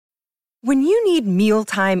When you need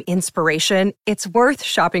mealtime inspiration, it's worth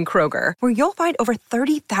shopping Kroger, where you'll find over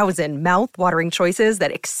 30,000 mouth-watering choices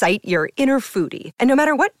that excite your inner foodie. And no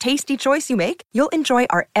matter what tasty choice you make, you'll enjoy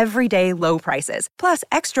our everyday low prices, plus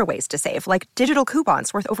extra ways to save, like digital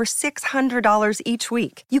coupons worth over $600 each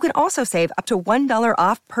week. You can also save up to $1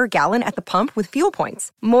 off per gallon at the pump with fuel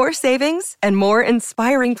points. More savings and more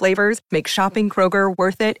inspiring flavors make shopping Kroger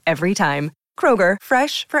worth it every time. Kroger,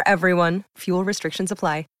 fresh for everyone. Fuel restrictions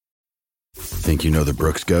apply. Think you know the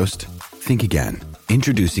Brooks Ghost? Think again.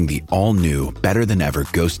 Introducing the all-new, better-than-ever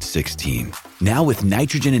Ghost 16. Now with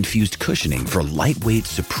nitrogen-infused cushioning for lightweight,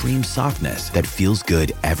 supreme softness that feels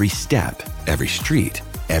good every step, every street,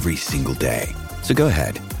 every single day. So go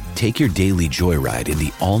ahead, take your daily joyride in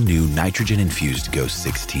the all-new nitrogen-infused Ghost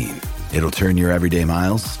 16. It'll turn your everyday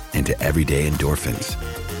miles into everyday endorphins.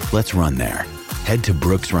 Let's run there. Head to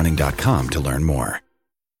brooksrunning.com to learn more.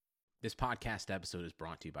 This podcast episode is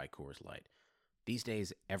brought to you by Coors Light. These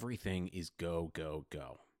days, everything is go, go,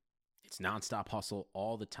 go. It's nonstop hustle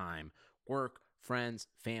all the time. Work, friends,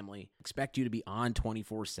 family, expect you to be on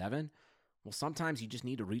 24/7. Well, sometimes you just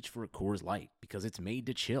need to reach for a Coors Light because it's made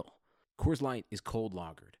to chill. Coors Light is cold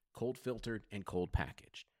lagered, cold filtered, and cold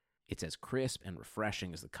packaged. It's as crisp and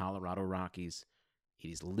refreshing as the Colorado Rockies. It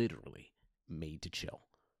is literally made to chill.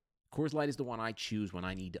 Coors Light is the one I choose when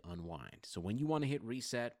I need to unwind. So when you want to hit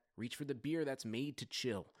reset, reach for the beer that's made to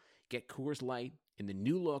chill. Get Coors Light in the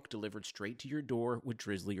new look delivered straight to your door with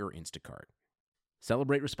Drizzly or Instacart.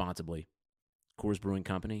 Celebrate responsibly. Coors Brewing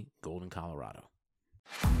Company, Golden, Colorado.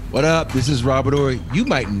 What up? This is Robert Ory. You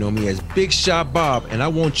might know me as Big Shot Bob, and I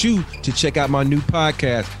want you to check out my new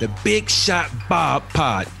podcast, The Big Shot Bob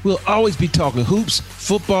Pod. We'll always be talking hoops,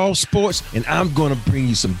 football, sports, and I'm going to bring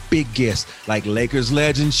you some big guests like Lakers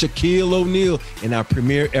legend Shaquille O'Neal in our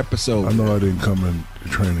premiere episode. I know I didn't come in to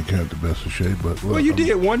training camp the best of shape, but... Well, you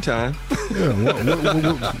did one time.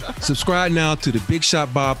 Yeah. Subscribe now to The Big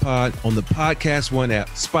Shot Bob Pod on the Podcast One app,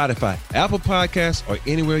 Spotify, Apple Podcasts, or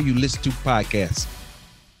anywhere you listen to podcasts.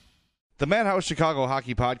 The Madhouse Chicago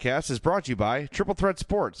Hockey Podcast is brought to you by Triple Threat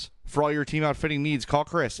Sports. For all your team outfitting needs, call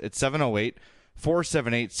Chris at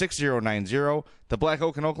 708-478-6090. The Black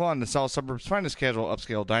Oak in Oaklawn, the South Suburbs' finest casual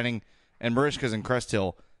upscale dining, and Marishka's in Crest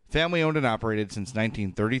Hill, family owned and operated since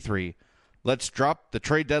 1933. Let's drop the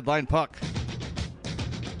trade deadline puck.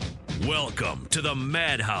 Welcome to the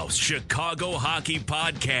Madhouse Chicago Hockey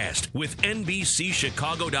Podcast with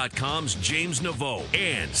NBCChicago.com's James Naveau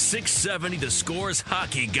and 670 The Score's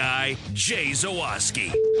hockey guy, Jay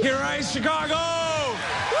Zawaski. Here I Chicago!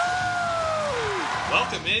 Woo!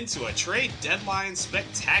 Welcome into a trade deadline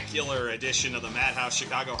spectacular edition of the Madhouse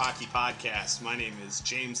Chicago Hockey Podcast. My name is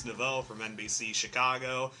James Naveau from NBC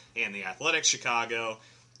Chicago and The Athletic Chicago.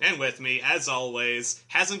 And with me, as always,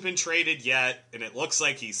 hasn't been traded yet, and it looks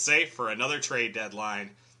like he's safe for another trade deadline.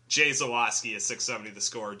 Jay Zawaski at 670 The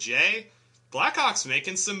Score. Jay, Blackhawks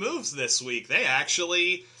making some moves this week. They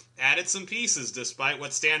actually added some pieces, despite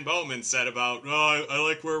what Stan Bowman said about, I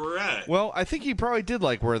like where we're at. Well, I think he probably did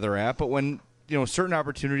like where they're at, but when certain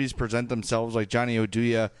opportunities present themselves, like Johnny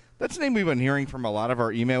Oduya, that's a name we've been hearing from a lot of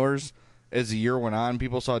our emailers as the year went on.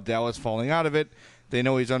 People saw Dallas falling out of it. They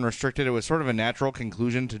know he's unrestricted. It was sort of a natural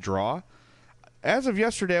conclusion to draw. As of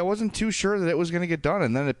yesterday, I wasn't too sure that it was going to get done,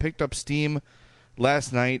 and then it picked up steam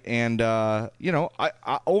last night. And, I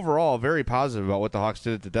overall very positive about what the Hawks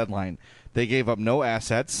did at the deadline. They gave up no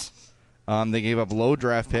assets. They gave up low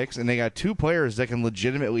draft picks, and they got two players that can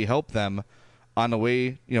legitimately help them on the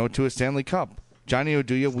way, to a Stanley Cup. Johnny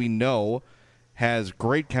Oduya, we know, has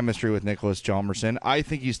great chemistry with Nicholas Hjalmarsson. I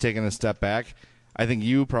think he's taken a step back. I think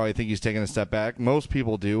you probably think he's taken a step back. Most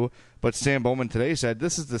people do. But Stan Bowman today said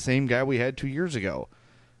this is the same guy we had 2 years ago.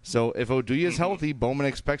 So if Oduya is healthy, Bowman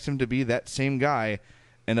expects him to be that same guy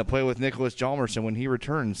and to play with Nicholas Hjalmarsson when he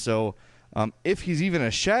returns. So if he's even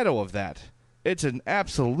a shadow of that, it's an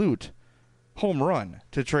absolute home run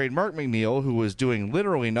to trade Mark McNeil, who was doing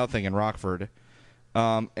literally nothing in Rockford.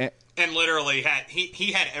 And literally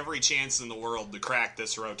he had every chance in the world to crack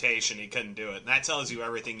this rotation. He couldn't do it. And that tells you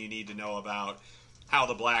everything you need to know about how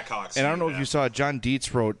the Blackhawks. And I don't know if you saw, John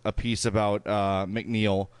Dietz wrote a piece about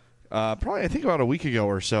McNeil, probably I think about a week ago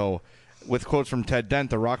or so, with quotes from Ted Dent,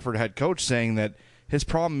 the Rockford head coach, saying that his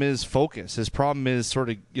problem is focus. His problem is sort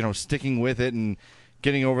of sticking with it and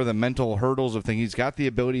getting over the mental hurdles of things. He's got the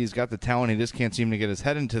ability, he's got the talent, he just can't seem to get his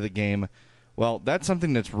head into the game. Well, that's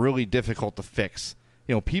something that's really difficult to fix.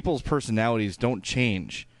 People's personalities don't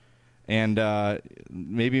change. And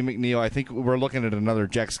maybe McNeil, I think we're looking at another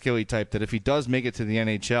Jack Skilly type that if he does make it to the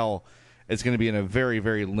NHL, it's going to be in a very,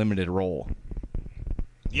 very limited role.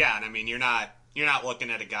 Yeah, and I mean, you're not you're not looking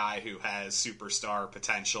at a guy who has superstar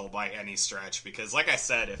potential by any stretch. Because, like I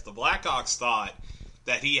said, if the Blackhawks thought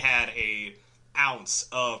that he had a ounce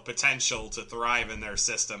of potential to thrive in their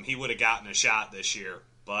system, he would have gotten a shot this year.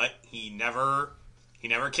 But he never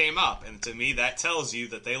came up. And to me, that tells you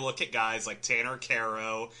that they look at guys like Tanner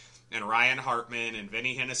Caro and Ryan Hartman and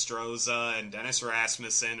Vinny Hinostroza and Dennis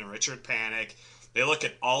Rasmussen and Richard Panik. They look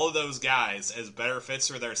at all of those guys as better fits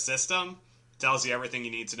for their system. Tells you everything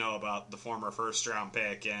you need to know about the former first-round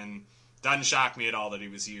pick, and doesn't shock me at all that he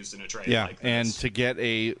was used in a trade like this. And to get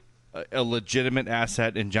a legitimate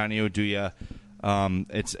asset in Johnny Oduya,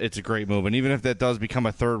 it's a great move. And even if that does become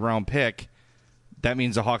a third-round pick, that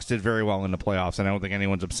means the Hawks did very well in the playoffs, and I don't think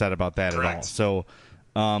anyone's upset about that at all. So,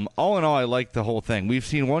 all in all, I like the whole thing. We've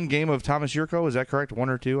seen one game of Thomas Yurko. Is that correct? One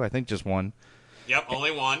or two? I think just one. Yep,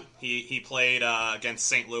 only one. He played against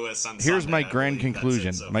St. Louis on Here's Sunday. My grand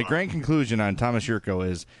conclusion on Thomas Yurko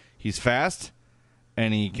is he's fast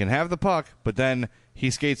and he can have the puck, but then he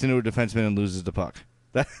skates into a defenseman and loses the puck.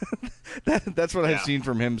 That's what I've seen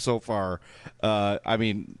from him so far.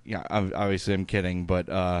 Obviously I'm kidding,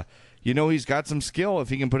 but he's got some skill if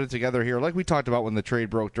he can put it together here. Like we talked about when the trade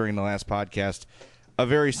broke during the last podcast, a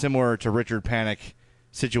very similar to Richard Panik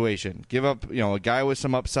situation. Give up, a guy with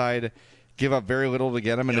some upside. Give up very little to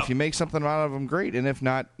get him, and if you make something out of him, great. And if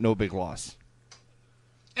not, no big loss.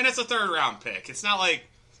 And it's a third-round pick. It's not like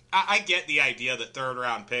I get the idea that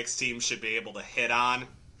third-round picks teams should be able to hit on,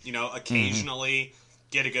 occasionally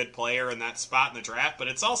get a good player in that spot in the draft, but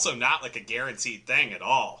it's also not like a guaranteed thing at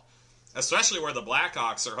all, especially where the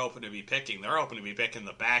Blackhawks are hoping to be picking. They're hoping to be picking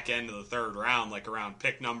the back end of the third round, like around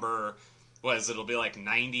pick number, it'll be like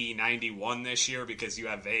 90, 91 this year because you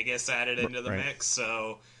have Vegas added into the mix,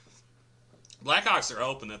 so Blackhawks are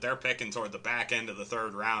hoping that they're picking toward the back end of the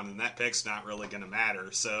third round, and that pick's not really going to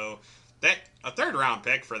matter. So that a third-round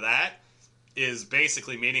pick for that is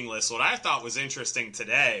basically meaningless. What I thought was interesting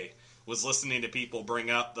today was listening to people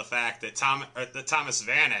bring up the fact that Thomas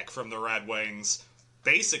Vanek from the Red Wings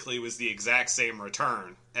basically was the exact same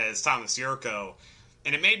return as Thomas Yurko.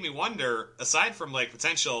 And it made me wonder, aside from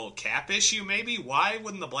potential cap issue maybe, why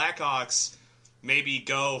wouldn't the Blackhawks maybe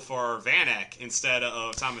go for Vanek instead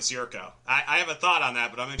of Thomas Yurko? I have a thought on that,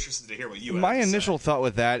 but I'm interested to hear what you have to say. My initial thought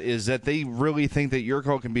with that is that they really think that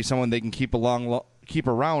Yurko can be someone they can keep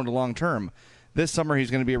around long term. This summer he's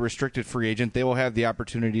going to be a restricted free agent. They will have the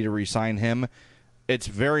opportunity to re-sign him. It's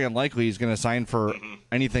very unlikely he's going to sign for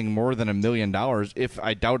anything more than $1 million, if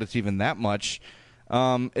I doubt it's even that much,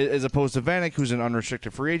 as opposed to Vanek, who's an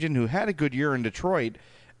unrestricted free agent who had a good year in Detroit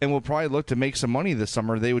and will probably look to make some money this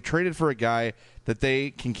summer. They would trade it for a guy that they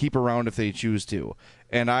can keep around if they choose to.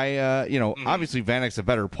 And obviously Vanek's a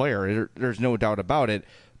better player. There's no doubt about it.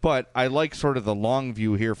 But I like sort of the long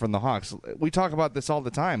view here from the Hawks. We talk about this all the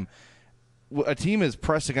time. A team is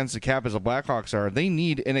pressed against the cap as the Blackhawks are. They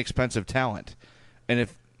need inexpensive talent. And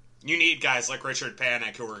if you need guys like Richard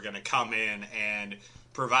Panik who are going to come in and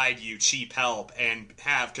provide you cheap help and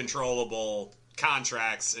have controllable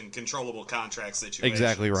contracts and controllable contract situations.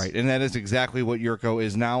 Exactly right. And that is exactly what Yurko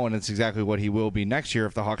is now, and it's exactly what he will be next year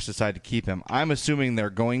if the Hawks decide to keep him. I'm assuming they're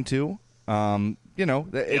going to. That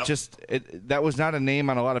was not a name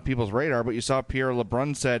on a lot of people's radar, but you saw Pierre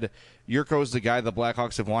LeBrun said Yurko's the guy the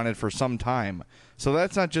Blackhawks have wanted for some time. So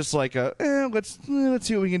that's not just like let's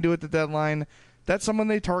see what we can do at the deadline. That's someone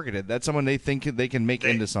they targeted. That's someone they think they can make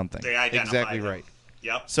into something. They identified exactly him. right.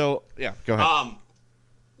 Yep. So, yeah, go ahead.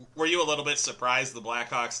 Were you a little bit surprised the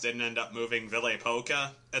Blackhawks didn't end up moving Ville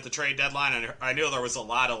Poca at the trade deadline? And I knew there was a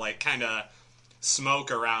lot of kind of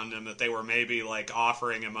smoke around him that they were maybe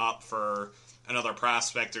offering him up for another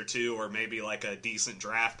prospect or two, or maybe a decent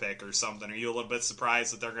draft pick or something. Are you a little bit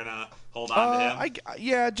surprised that they're going to hold on to him?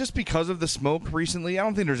 Yeah, just because of the smoke recently. I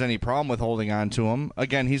don't think there's any problem with holding on to him.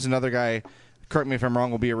 Again, he's another guy, correct me if I'm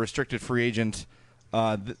wrong, will be a restricted free agent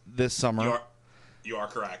this summer. You are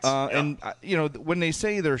correct. And when they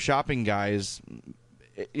say they're shopping guys,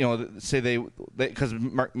 say they because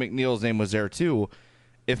McNeil's name was there too.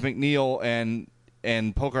 If McNeil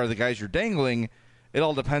and Polk are the guys you're dangling, it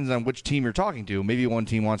all depends on which team you're talking to. Maybe one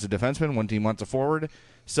team wants a defenseman, one team wants a forward.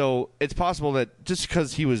 So it's possible that just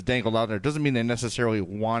because he was dangled out there doesn't mean they necessarily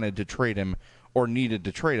wanted to trade him or needed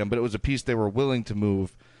to trade him, but it was a piece they were willing to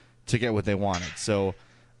move to get what they wanted. So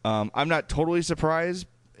I'm not totally surprised.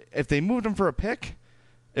 If they moved him for a pick,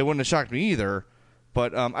 it wouldn't have shocked me either.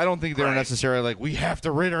 But I don't think they were necessarily we have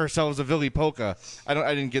to rid ourselves of Ville Poca. I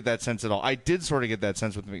didn't get that sense at all. I did sort of get that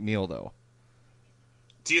sense with McNeil, though.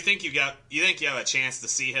 Do you think you have a chance to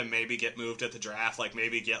see him maybe get moved at the draft,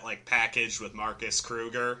 maybe get packaged with Marcus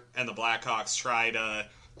Kruger, and the Blackhawks try to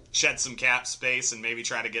shed some cap space and maybe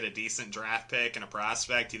try to get a decent draft pick and a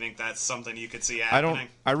prospect? Do you think that's something you could see happening?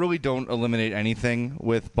 I really don't eliminate anything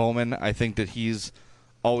with Bowman. I think that he's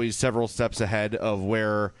always several steps ahead of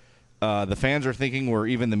where the fans are thinking, where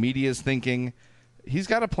even the media is thinking. He's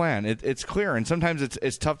got a plan. It's clear, and sometimes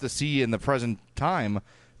it's tough to see in the present time,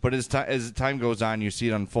 but as time goes on, you see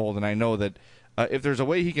it unfold, and I know that if there's a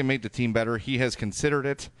way he can make the team better, he has considered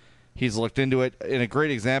it. He's looked into it, and a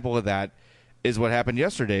great example of that is what happened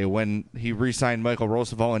yesterday when he re-signed Michael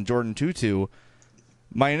Roosevelt and Jordan Tutu.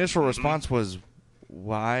 My initial response was,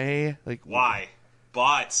 why? Why?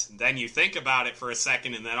 But then you think about it for a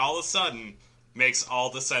second, and then all of a sudden, makes all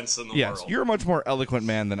the sense in the world. Yes, you're a much more eloquent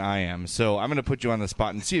man than I am, so I'm going to put you on the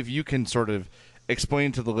spot and see if you can sort of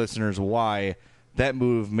explain to the listeners why that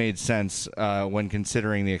move made sense when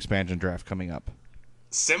considering the expansion draft coming up.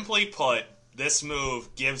 Simply put, this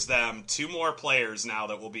move gives them 2 more players now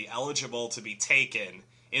that will be eligible to be taken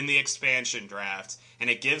in the expansion draft, and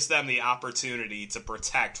it gives them the opportunity to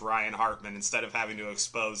protect Ryan Hartman instead of having to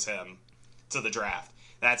expose him to the draft.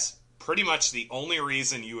 That's pretty much the only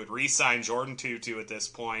reason you would re-sign Jordan Tutu at this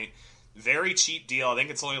point. Very cheap deal. I think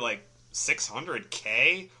it's only like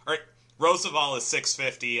 $600K. Or Roosevelt is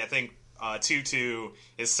 $650. I think Tutu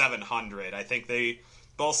is $700. I think they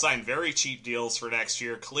both signed very cheap deals for next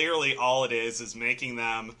year. Clearly, all it is making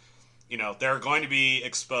them, they're going to be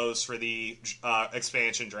exposed for the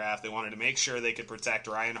expansion draft. They wanted to make sure they could protect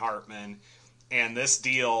Ryan Hartman, and this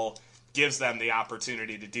deal gives them the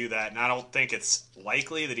opportunity to do that. And I don't think it's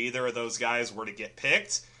likely that either of those guys were to get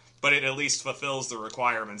picked, but it at least fulfills the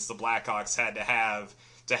requirements the Blackhawks had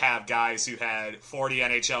to have guys who had 40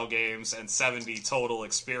 NHL games and 70 total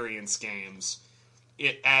experience games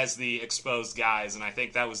as the exposed guys. And I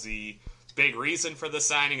think that was the big reason for the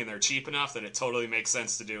signing, and they're cheap enough that it totally makes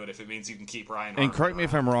sense to do it if it means you can keep Ryan Hartman. And correct me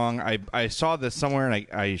if I'm wrong, I saw this somewhere, and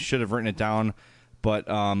I should have written it down, but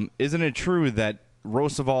isn't it true that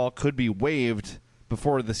Roosevelt could be waived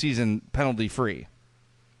before the season penalty-free?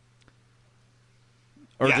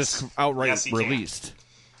 Or just outright released? Can.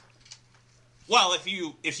 Well,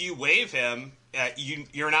 if you waive him,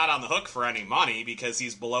 you're not on the hook for any money because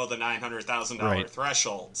he's below the $900,000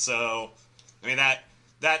 threshold. So, I mean,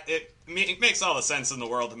 it makes all the sense in the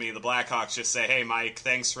world to me. The Blackhawks just say, hey, Mike,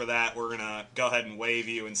 thanks for that. We're going to go ahead and waive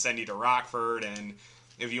you and send you to Rockford, and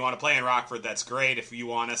if you want to play in Rockford, that's great. If you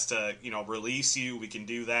want us to, release you, we can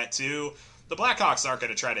do that too. The Blackhawks aren't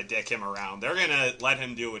going to try to dick him around. They're going to let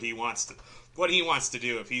him do what he wants to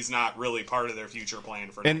do if he's not really part of their future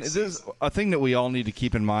plan for next season. And this is a thing that we all need to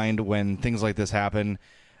keep in mind when things like this happen.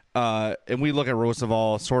 And we look at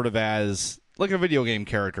Roosevelt sort of as like a video game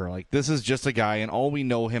character. Like, this is just a guy, and all we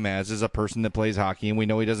know him as is a person that plays hockey, and we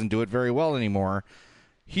know he doesn't do it very well anymore.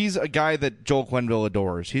 He's a guy that Joel Quenneville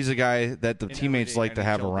adores. He's a guy that the teammates like to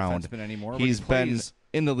have around. He's been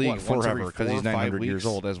in the league forever because he's 900 years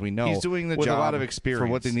old, as we know. He's doing the job with a lot of experience for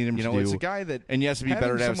what they need him to do. It's a guy that, and yes, it'd be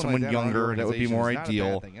better to have someone younger. That would be more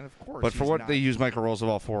ideal. But for what they use Michael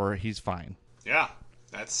Roosevelt for, he's fine. Yeah,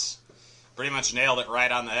 that's pretty much nailed it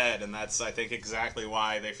right on the head, and that's, I think, exactly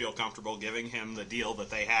why they feel comfortable giving him the deal that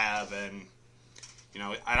they have. And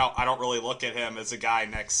I don't really look at him as a guy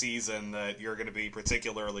next season that you're going to be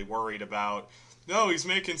particularly worried about. No, he's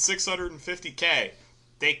making $650K.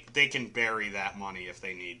 They can bury that money if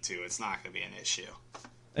they need to. It's not going to be an issue.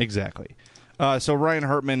 Exactly. So Ryan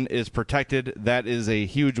Hartman is protected. That is a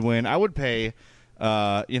huge win. I would pay,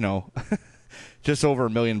 just over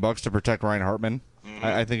 $1 million to protect Ryan Hartman.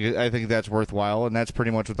 Mm-hmm. I think that's worthwhile, and that's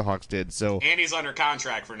pretty much what the Hawks did. So, and he's under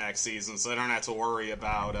contract for next season, so they don't have to worry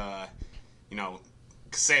about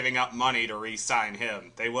saving up money to re-sign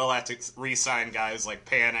him. They will have to re-sign guys like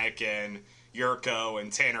Panic and Yurko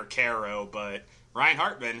and Tanner Caro, but Ryan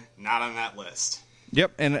Hartman, not on that list.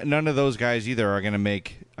 Yep, and none of those guys either are going to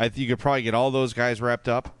make... I think you could probably get all those guys wrapped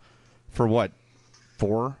up for what,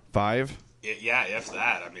 4, 5? Yeah, if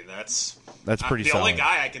that. I mean, that's pretty solid. The only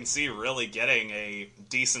guy I can see really getting a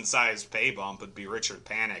decent-sized pay bump would be Richard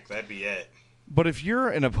Panic. That'd be it. But if you're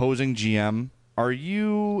an opposing GM... Are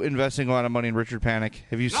you investing a lot of money in Richard Panic?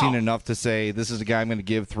 Have you seen enough to say this is a guy I'm going to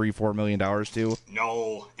give $3-4 million to?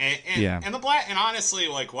 No, and honestly,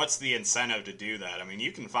 like, what's the incentive to do that? I mean,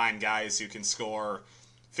 you can find guys who can score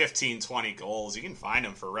 15, 20 goals. You can find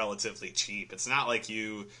them for relatively cheap. It's not like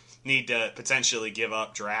you need to potentially give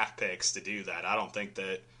up draft picks to do that. I don't think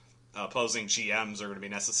that opposing GMs are going to be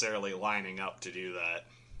necessarily lining up to do that.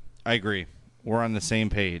 I agree. We're on the same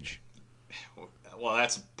page. Well,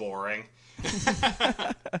 that's boring.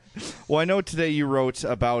 Well, I know today you wrote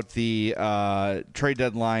about the trade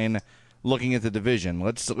deadline, looking at the division.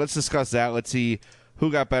 Let's discuss that. Let's see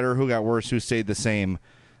who got better, who got worse, who stayed the same.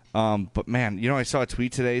 But, man, I saw a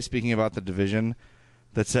tweet today speaking about the division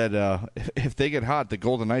that said if they get hot, the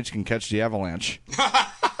Golden Knights can catch the Avalanche.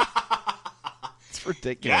 It's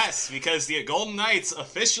ridiculous. Yes, because the Golden Knights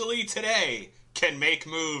officially today can make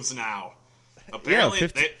moves now. Apparently,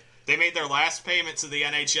 they made their last payment to the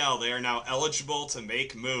NHL. They are now eligible to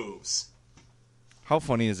make moves. How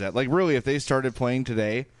funny is that? Like, really, if they started playing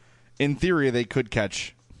today, in theory, they could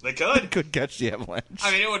catch. They could. Could catch the Avalanche.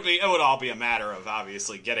 I mean, it would all be a matter of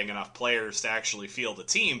obviously getting enough players to actually field the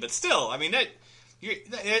team. But still, I mean,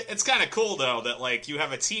 it's kind of cool though that like you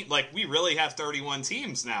have a team. Like we really have 31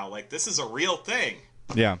 teams now. Like this is a real thing.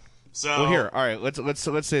 Yeah. So well, here, all right.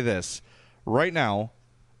 Let's say this right now.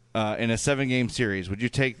 In a 7-game series, would you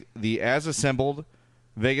take the as assembled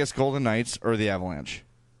Vegas Golden Knights or the Avalanche?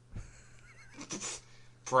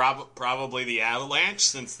 Probably the Avalanche,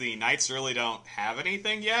 since the Knights really don't have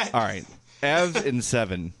anything yet. All right. Avs in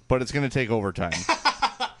 7, but it's going to take overtime.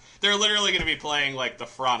 They're literally going to be playing like the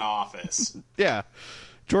front office. Yeah.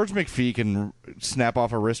 George McPhee can snap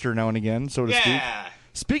off a wrister now and again, so to speak.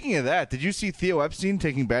 Speaking of that, did you see Theo Epstein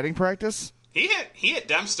taking batting practice? He hit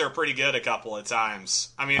Dempster pretty good a couple of times.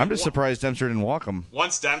 I mean, I'm just surprised Dempster didn't walk him.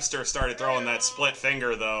 Once Dempster started throwing that split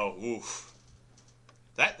finger, though, oof.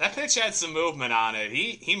 That pitch had some movement on it.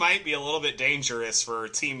 He might be a little bit dangerous for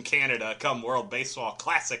Team Canada come World Baseball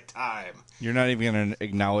Classic time. You're not even going to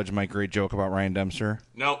acknowledge my great joke about Ryan Dempster?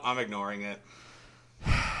 Nope, I'm ignoring it.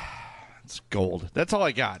 It's gold. That's all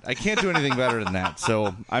I got. I can't do anything better than that,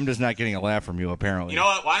 so I'm just not getting a laugh from you, apparently. You know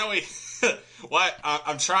what? Why don't we...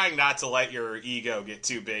 I'm trying not to let your ego get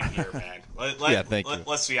too big here, man. Thank you.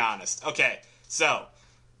 Let's be honest. Okay, so...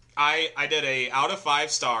 I did a out of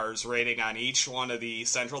 5 stars rating on each one of the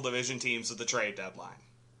Central Division teams at the trade deadline.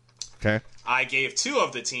 Okay. I gave 2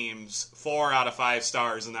 of the teams 4 out of 5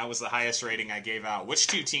 stars, and that was the highest rating I gave out. Which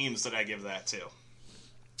 2 teams did I give that to?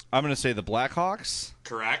 I'm going to say the Blackhawks.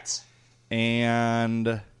 Correct.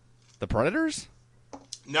 And the Predators?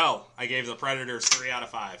 No, I gave the Predators 3 out of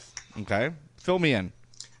 5. Okay. Fill me in.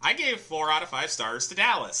 I gave 4 out of 5 stars to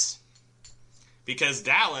Dallas. Because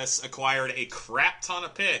Dallas acquired a crap ton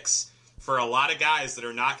of picks for a lot of guys that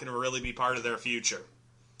are not going to really be part of their future.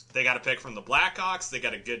 They got a pick from the Blackhawks. They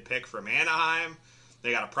got a good pick from Anaheim.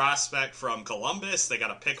 They got a prospect from Columbus. They got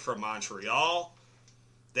a pick from Montreal.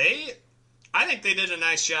 I think they did a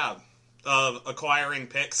nice job of acquiring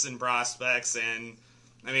picks and prospects. And,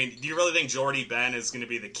 I mean, do you really think Jordy Ben is going to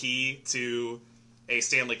be the key to a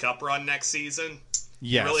Stanley Cup run next season?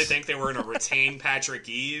 Yes. You really think they were going to retain Patrick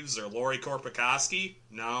Eaves or Lori Korpikoski?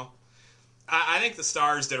 No. I think the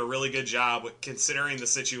Stars did a really good job considering the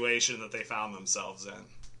situation that they found themselves in.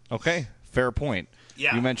 Okay, fair point.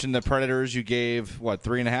 Yeah. You mentioned the Predators. You gave, what,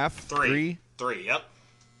 3.5? 3. 3, yep.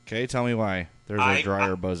 Okay, tell me why. There's a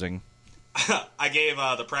dryer buzzing. I gave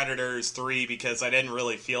the Predators 3 because I didn't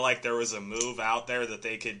really feel like there was a move out there that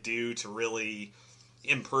they could do to really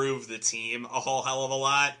improve the team a whole hell of a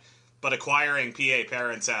lot. But acquiring P.A.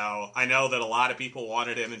 Parenteau, I know that a lot of people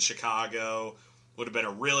wanted him in Chicago. Would have been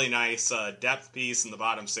a really nice depth piece in the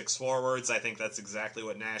bottom 6 forwards. I think that's exactly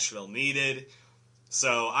what Nashville needed.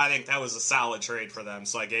 So I think that was a solid trade for them,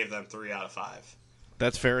 so I gave them 3 out of 5.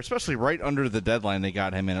 That's fair, especially right under the deadline they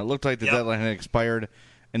got him in. It looked like the deadline had expired,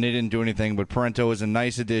 and they didn't do anything, but Parenteau is a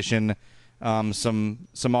nice addition. Some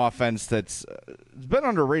offense that's been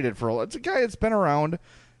underrated for it's a guy that's been around.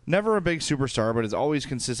 Never a big superstar, but has always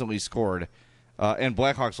consistently scored. And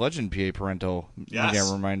Blackhawks legend P.A. Parenteau, yes.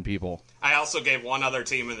 Again, remind people. I also gave one other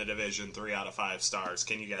team in the division 3 out of 5 stars.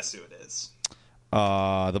 Can you guess who it is?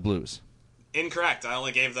 The Blues. Incorrect. I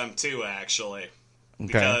only gave them 2, actually. Okay.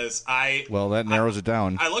 Because Well, that narrows it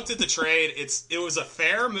down. I looked at the trade. It was a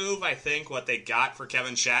fair move, I think, what they got for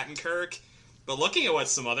Kevin Shattenkirk. But looking at what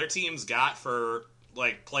some other teams got for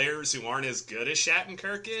like players who aren't as good as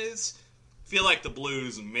Shattenkirk is, I feel like the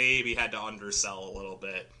Blues maybe had to undersell a little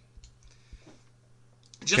bit.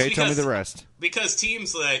 Just because, tell me the rest. Because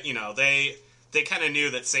teams that, they kind of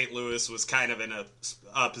knew that St. Louis was kind of in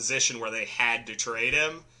a position where they had to trade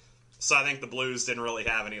him. So I think the Blues didn't really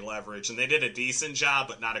have any leverage. And they did a decent job,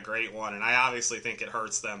 but not a great one. And I obviously think it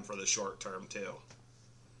hurts them for the short term, too.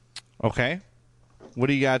 Okay. What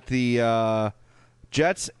do you got? The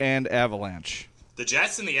Jets and Avalanche. The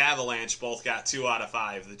Jets and the Avalanche both got 2 out of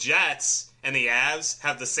 5. The Jets and the Avs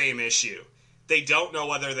have the same issue. They don't know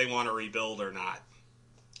whether they want to rebuild or not.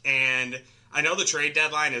 And I know the trade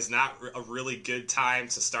deadline is not a really good time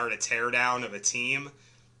to start a teardown of a team,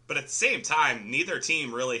 but at the same time, neither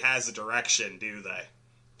team really has a direction, do they?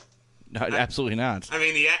 No, absolutely not. I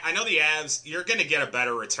mean, I know the Avs, you're going to get a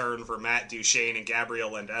better return for Matt Duchene and Gabriel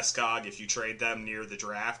Landeskog if you trade them near the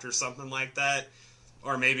draft or something like that.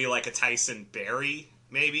 or maybe like a Tyson Berry,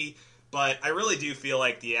 maybe. But I really do feel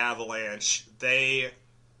like the Avalanche, they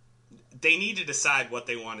need to decide what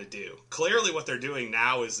they want to do. Clearly what they're doing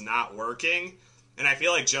now is not working, and I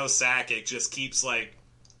feel like Joe Sakic just keeps like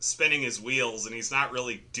spinning his wheels, and he's not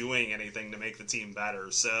really doing anything to make the team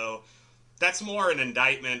better. So that's more an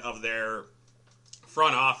indictment of their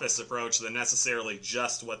front office approach than necessarily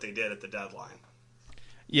just what they did at the deadline.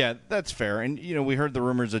 Yeah, that's fair. And, we heard the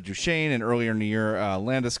rumors of Duchesne and earlier in the year,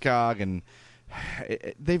 Landeskog, and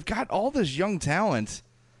they've got all this young talent,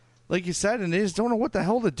 like you said, and they just don't know what the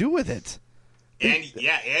hell to do with it. And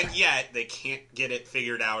yet they can't get it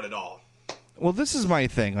figured out at all. Well, this is my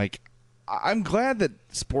thing. Like, I'm glad that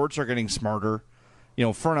sports are getting smarter.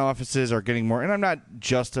 Front offices are getting more, and I'm not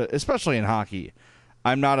just especially in hockey.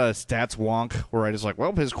 I'm not a stats wonk where I just like,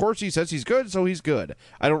 well, his Corsi says he's good, so he's good.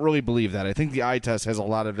 I don't really believe that. I think the eye test has a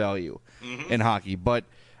lot of value in hockey. But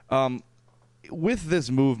with this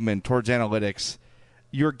movement towards analytics,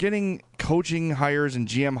 you're getting coaching hires and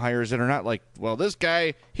GM hires that are not like, well, this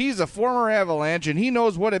guy, he's a former Avalanche, and he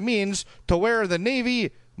knows what it means to wear the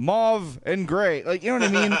navy, mauve, and gray. Like, you know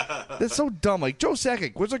what I mean? That's so dumb. Like, Joe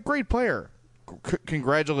Sakic was a great player.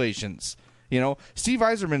 Congratulations. Steve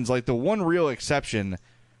Yzerman's like the one real exception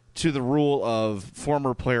to the rule of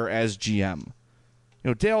former player as GM.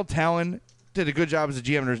 Dale Talon did a good job as a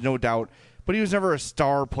GM, there's no doubt, but he was never a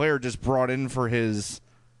star player just brought in for his,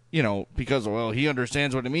 because, well, he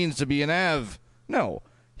understands what it means to be an Av. No.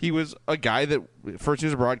 He was a guy that, first he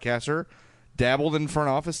was a broadcaster, dabbled in front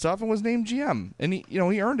office stuff, and was named GM. And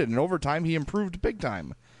he earned it, and over time he improved big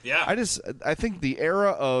time. Yeah. I think the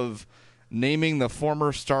era of naming the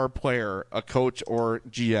former star player a coach or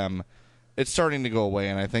GM, it's starting to go away,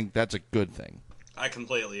 and I think that's a good thing. I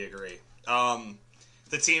completely agree.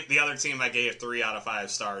 The other team I gave 3 out of 5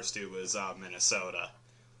 stars to was Minnesota.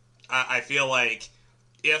 I feel like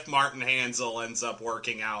if Martin Hanzal ends up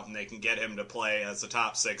working out and they can get him to play as a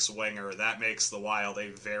top 6 winger, that makes the Wild a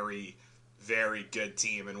very, very good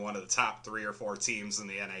team and one of the top 3 or 4 teams in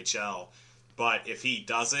the NHL. But if he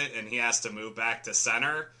doesn't and he has to move back to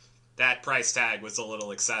center, that price tag was a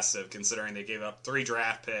little excessive considering they gave up 3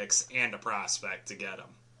 draft picks and a prospect to get him.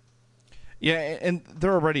 Yeah, and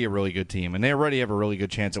they're already a really good team, and they already have a really good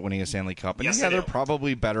chance at winning a Stanley Cup. And yes, they're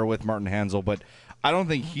probably better with Martin Hanzal, but I don't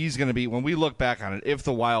think he's going to be, when we look back on it, if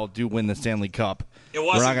the Wild do win the Stanley Cup, it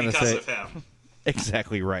wasn't because of him.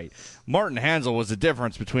 Exactly right. Martin Hanzal was the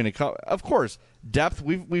difference between a cup. Of course, depth.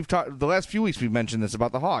 We've talked the last few weeks. We've mentioned this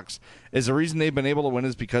about the Hawks. Is the reason they've been able to win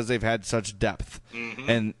is because they've had such depth,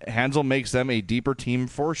 and Hanzal makes them a deeper team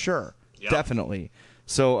for sure. Yep. Definitely.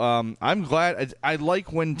 So I'm glad. I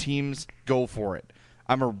like when teams go for it.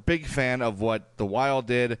 I'm a big fan of what the Wild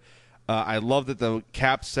did. I love that the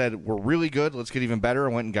Caps said, we're really good, let's get even better,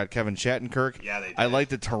 and went and got Kevin Shattenkirk. Yeah, they did. I like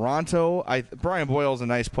that Toronto. Brian Boyle's a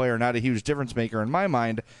nice player, not a huge difference maker in my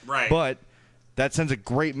mind. Right. But that sends a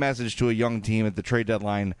great message to a young team at the trade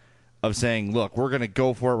deadline of saying, look, we're going to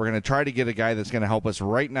go for it. We're going to try to get a guy that's going to help us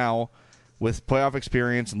right now with playoff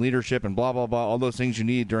experience and leadership and blah, blah, blah, all those things you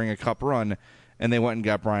need during a cup run. And they went and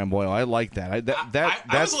got Brian Boyle. I like that.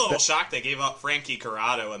 I was a little shocked they gave up Frankie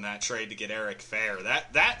Corrado in that trade to get Eric Fehr.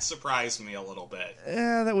 That surprised me a little bit.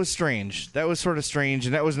 Yeah, that was strange. That was sort of strange,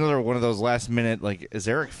 and that was another one of those last minute, like, is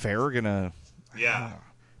Eric Fehr gonna? Yeah,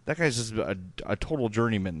 that guy's just a total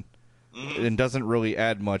journeyman, and doesn't really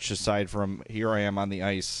add much aside from here I am on the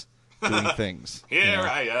ice doing things. Here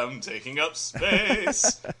I am taking up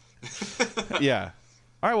space. Yeah.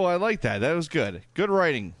 All right. Well, I like that. That was good. Good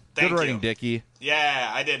writing. Thank good writing, you. Dickie.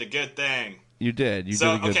 Yeah, I did a good thing. You did. You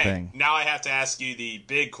did a good thing. Now I have to ask you the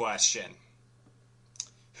big question.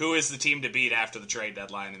 Who is the team to beat after the trade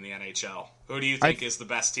deadline in the NHL? Who do you think is the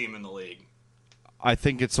best team in the league? I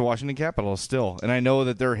think it's the Washington Capitals still. And I know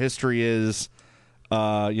that their history is,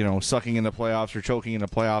 sucking in the playoffs or choking in the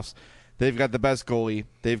playoffs. They've got the best goalie.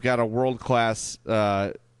 They've got a world-class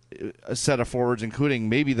set of forwards, including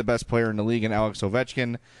maybe the best player in the league in Alex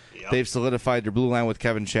Ovechkin. Yep. They've solidified their blue line with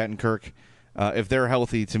Kevin Shattenkirk. If they're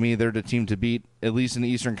healthy, to me, they're the team to beat, at least in the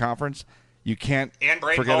Eastern Conference. You can't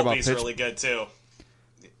forget about Holtby's really good, too.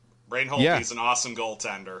 Braden Holtby's an awesome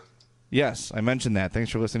goaltender. Yes, I mentioned that.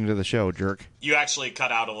 Thanks for listening to the show, jerk. You actually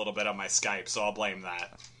cut out a little bit on my Skype, so I'll blame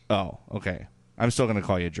that. Oh, okay. I'm still going to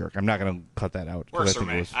call you a jerk. I'm not going to cut that out. Works for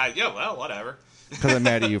me. Whatever. Because I'm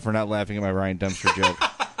mad at you for not laughing at my Ryan Dempster joke.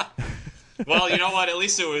 Well, you know what? At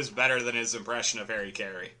least it was better than his impression of Harry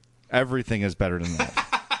Carey. Everything is better than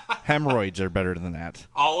that. Hemorrhoids are better than that.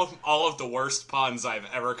 All of the worst puns I've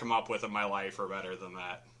ever come up with in my life are better than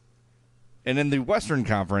that. And in the Western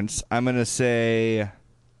Conference, I'm going to say,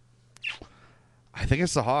 I think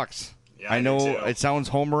it's the Hawks. Yeah, I know do too. it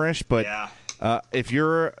sounds homerish, but if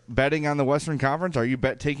you're betting on the Western Conference, are you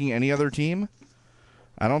taking any other team?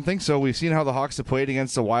 I don't think so. We've seen how the Hawks have played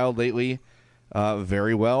against the Wild lately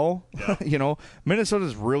very well. Yeah.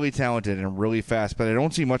 Minnesota's really talented and really fast, but I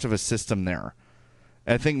don't see much of a system there.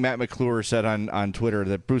 I think Matt McClure said on Twitter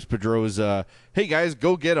that Bruce Boudreau's, hey, guys,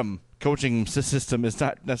 go get him. Coaching system is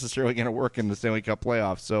not necessarily going to work in the Stanley Cup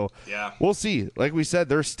playoffs. So we'll see. Like we said,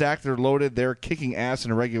 they're stacked. They're loaded. They're kicking ass in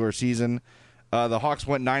a regular season. The Hawks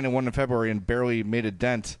went 9-1 in February and barely made a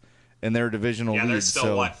dent in their divisional lead. Yeah, they're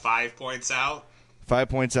still, 5 points out? 5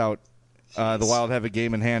 points out. The Wild have a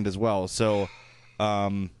game in hand as well. So,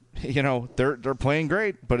 they're playing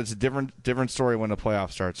great, but it's a different story when the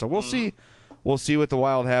playoffs start. So we'll see. We'll see what the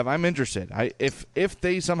Wild have. I'm interested. If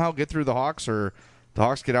they somehow get through the Hawks or the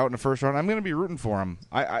Hawks get out in the first round, I'm going to be rooting for them.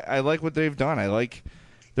 I like what they've done. I like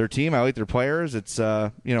their team. I like their players. It's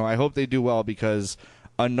I hope they do well because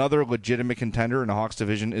another legitimate contender in the Hawks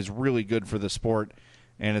division is really good for the sport,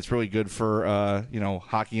 and it's really good for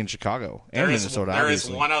hockey in Chicago and Minnesota. There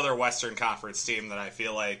obviously. is one other Western Conference team that I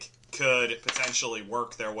feel like could potentially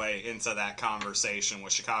work their way into that conversation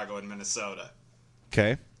with Chicago and Minnesota.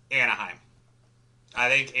 Okay. Anaheim. I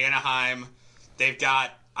think Anaheim, they've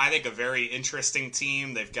got, a very interesting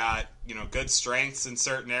team. They've got, good strengths in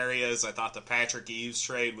certain areas. I thought the Patrick Eaves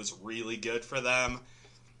trade was really good for them.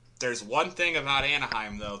 There's one thing about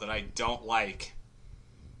Anaheim, though, that I don't like,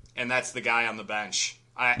 and that's the guy on the bench.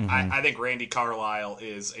 I think Randy Carlyle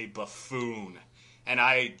is a buffoon, and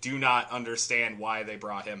I do not understand why they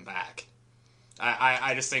brought him back.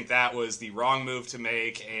 I just think that was the wrong move to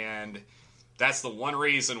make, and that's the one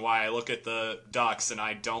reason why I look at the Ducks and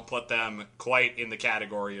I don't put them quite in the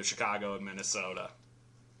category of Chicago and Minnesota.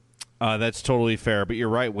 That's totally fair, but you're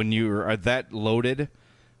right. When you are that loaded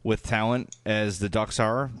with talent as the Ducks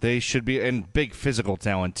are, they should be, and big physical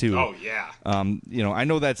talent too. Oh yeah. I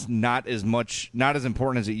know that's not as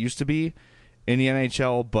important as it used to be in the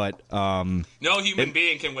NHL, but no human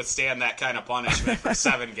being can withstand that kind of punishment for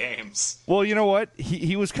 7 games. Well, you know what?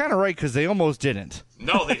 He was kind of right because they almost didn't.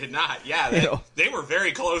 No, they did not. Yeah, they were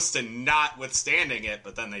very close to not withstanding it,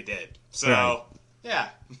 but then they did. So, right. Yeah.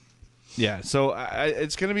 Yeah, so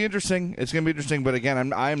it's going to be interesting. It's going to be interesting, but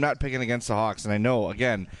again, I'm not picking against the Hawks, and I know,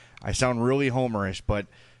 again, I sound really homerish, but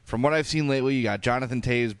from what I've seen lately, you got Jonathan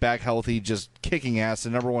Toews back healthy, just kicking ass, the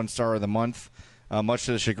 #1 star of the month, much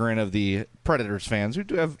to the chagrin of the Predators fans, who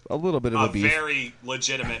do have a little bit of a beef. Very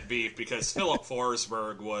legitimate beef, because Philip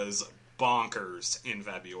Forsberg was bonkers in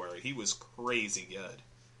February. He was crazy good.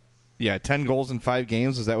 Yeah, 10 goals in 5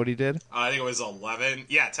 games. Is that what he did? I think it was 11.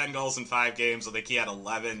 Yeah, 10 goals in 5 games. I think he had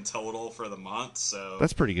 11 total for the month. So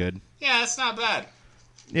that's pretty good. Yeah, that's not bad.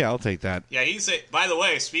 Yeah, I'll take that. Yeah, by the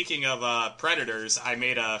way, speaking of Predators, I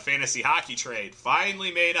made a fantasy hockey trade.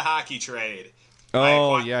 Finally made a hockey trade.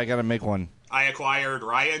 Oh, yeah, I got to make one. I acquired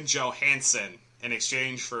Ryan Johansson in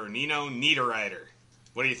exchange for Nino Niederreiter.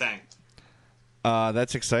 What do you think?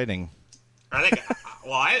 That's exciting. I think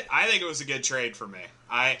it was a good trade for me.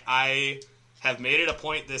 I have made it a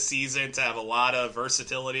point this season to have a lot of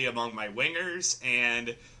versatility among my wingers,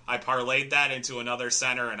 and I parlayed that into another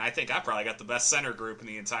center, and I think I probably got the best center group in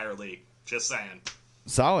the entire league. Just saying.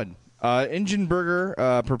 Solid.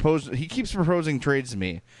 Ingenberger proposed. He keeps proposing trades to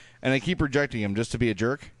me, and I keep rejecting him just to be a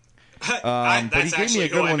jerk. But he gave me a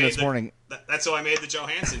good one this morning. That's who I made the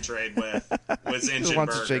Johansson trade with. Was Ingenberger. He just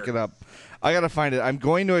wants to shake it up. I got to find it. I'm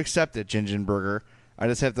going to accept it, Ingenberger. I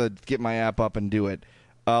just have to get my app up and do it.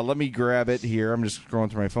 Let me grab it here. I'm just scrolling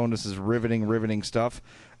through my phone. This is riveting stuff.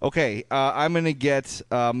 Okay, I'm going to get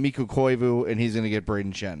Mikko Koivu, and he's going to get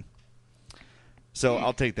Braden Shen. So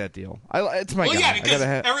I'll take that deal. It's my guy. Yeah, because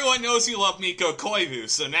everyone knows you love Mikko Koivu,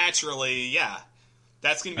 so naturally, yeah,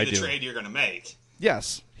 that's going to be the trade you're going to make.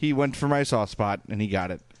 Yes, he went for my soft spot, and he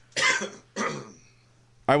got it. All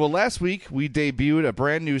right, well, last week we debuted a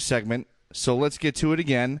brand new segment, so let's get to it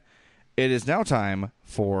again. It is now time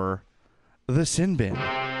for the Sin Bin.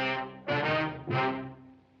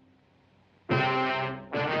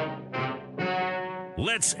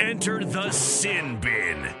 Let's enter the Sin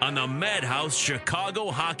Bin on the Madhouse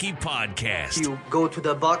Chicago Hockey Podcast. You go to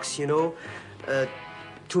the box,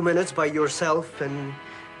 2 minutes by yourself, and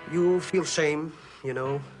you feel shame,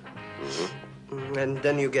 and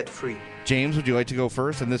then you get free. James, would you like to go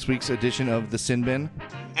first in this week's edition of the Sin Bin?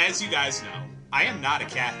 As you guys know, I am not a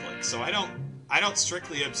Catholic, so I don't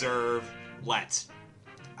strictly observe Lent.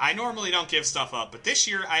 I normally don't give stuff up, but this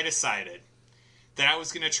year I decided that I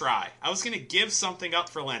was going to try. I was going to give something up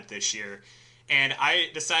for Lent this year, and I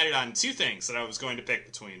decided on 2 things that I was going to pick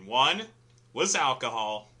between. One was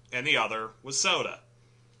alcohol, and the other was soda.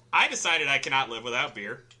 I decided I cannot live without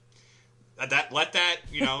beer. Let that,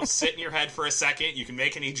 sit in your head for a second. You can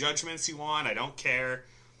make any judgments you want. I don't care.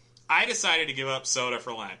 I decided to give up soda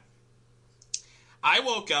for Lent. I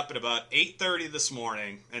woke up at about 8:30 this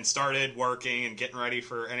morning and started working and getting ready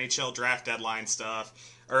for NHL draft deadline stuff,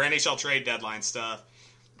 or NHL trade deadline stuff.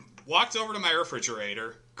 Walked over to my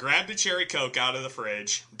refrigerator, grabbed a cherry Coke out of the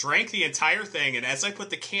fridge, drank the entire thing, and as I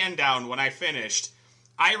put the can down when I finished,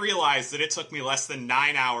 I realized that it took me less than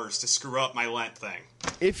 9 hours to screw up my Lent thing.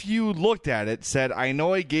 If you looked at it, said, I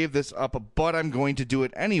know I gave this up, but I'm going to do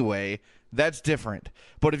it anyway, that's different.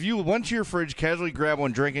 But if you went to your fridge, casually grab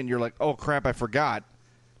one, drink it, and you're like, oh, crap, I forgot,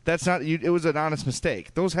 that's not. It was an honest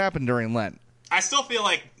mistake. Those happen during Lent. I still feel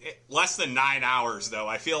like less than 9 hours, though.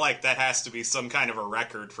 I feel like that has to be some kind of a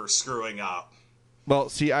record for screwing up. Well,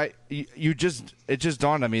 see, it just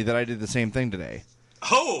dawned on me that I did the same thing today.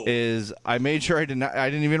 Oh! I made sure I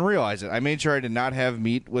didn't even realize it. I made sure I did not have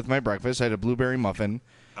meat with my breakfast. I had a blueberry muffin.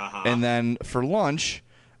 Uh-huh. And then for lunch,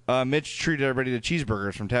 Mitch treated everybody to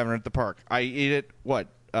cheeseburgers from Tavern at the Park. I ate it,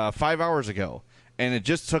 5 hours ago. And it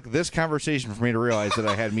just took this conversation for me to realize that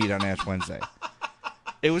I had meat on Ash Wednesday.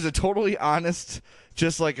 It was a totally honest,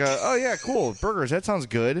 just like, oh, yeah, cool, burgers, that sounds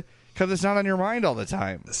good, because it's not on your mind all the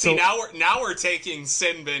time. See, now we're taking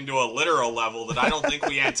sin bin to a literal level that I don't think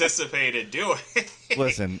we anticipated doing.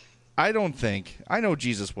 Listen, I know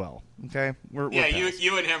Jesus well, okay? We're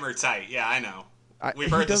you and him are tight. Yeah, I know.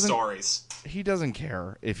 We've heard the stories. He doesn't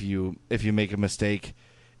care if you make a mistake,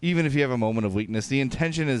 even if you have a moment of weakness. The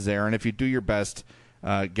intention is there, and if you do your best,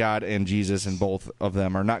 God and Jesus and both of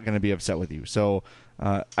them are not going to be upset with you. So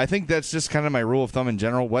I think that's just kind of my rule of thumb in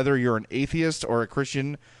general. Whether you're an atheist or a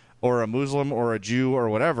Christian or a Muslim or a Jew or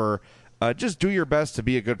whatever, just do your best to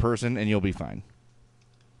be a good person, and you'll be fine.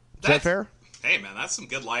 Is that fair? Hey, man, that's some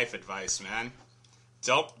good life advice, man.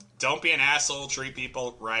 Don't be an asshole, treat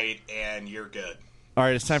people right, and you're good. All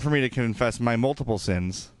right, it's time for me to confess my multiple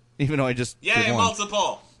sins, even though I just did one. Multiple.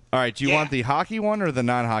 All right, do you want the hockey one or the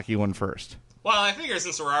non-hockey one first? Well, I figure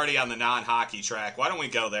since we're already on the non-hockey track, why don't we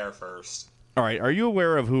go there first? All right, are you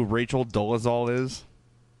aware of who Rachel Dolezal is?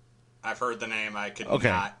 I've heard the name. I could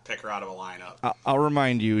not pick her out of a lineup. I'll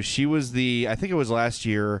remind you, she was I think it was last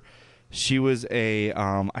year, she was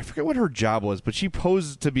I forget what her job was, but she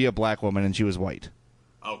posed to be a black woman and she was white.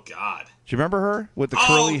 Oh, God. Do you remember her with the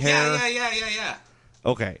curly hair? Yeah.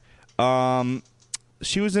 Okay.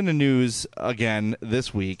 She was in the news again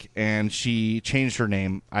this week, and she changed her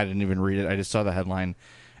name. I didn't even read it. I just saw the headline.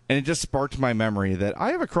 And it just sparked my memory that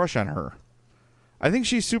I have a crush on her. I think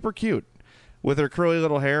she's super cute with her curly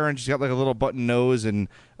little hair, and she's got like a little button nose and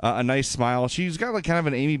a nice smile. She's got like kind of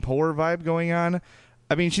an Amy Poehler vibe going on.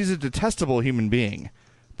 I mean, she's a detestable human being,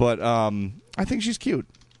 but I think she's cute.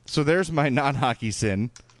 So there's my non-hockey sin.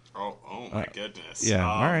 Oh my goodness. Yeah,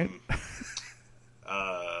 all right.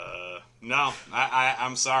 No,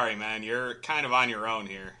 I'm sorry, man. You're kind of on your own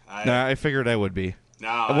here. I figured I would be.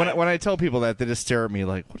 No, when I tell people that, they just stare at me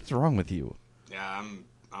like, "What is wrong with you?" Yeah,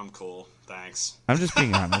 I'm cool. Thanks. I'm just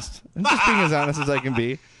being honest. I'm just being as honest as I can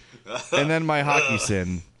be. And then my hockey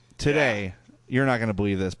sin today. You're not going to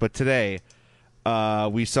believe this, but today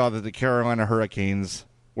we saw that the Carolina Hurricanes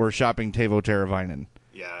were shopping Teuvo Teravainen.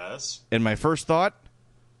 Yes. And my first thought,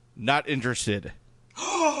 not interested.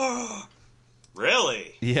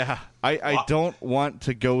 Really? Yeah. I don't want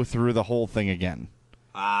to go through the whole thing again.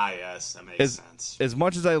 Ah, yes, that makes sense. As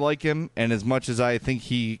much as I like him and as much as I think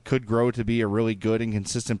he could grow to be a really good and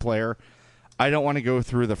consistent player, I don't want to go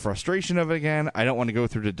through the frustration of it again. I don't want to go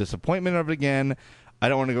through the disappointment of it again. I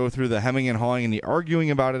don't want to go through the hemming and hawing and the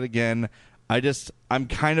arguing about it again. I'm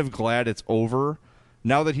kind of glad it's over.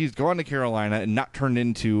 Now that he's gone to Carolina and not turned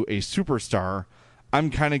into a superstar, I'm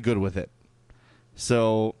kind of good with it.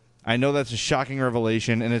 So I know that's a shocking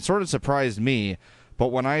revelation, and it sort of surprised me. But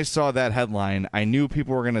when I saw that headline, I knew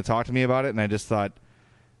people were going to talk to me about it, and I just thought,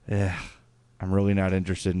 I'm really not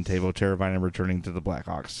interested in Teuvo Teravainen returning to the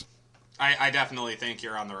Blackhawks. I definitely think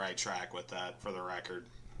you're on the right track with that, for the record.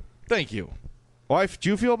 Thank you. Well, do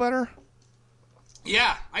you feel better?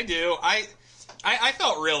 Yeah, I do. I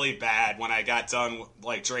felt really bad when I got done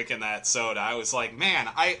like drinking that soda. I was like, man,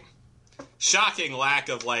 shocking lack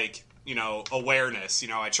of awareness.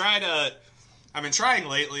 I've been trying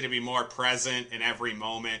lately to be more present in every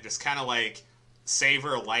moment, just kind of like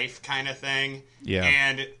savor life kind of thing. Yeah.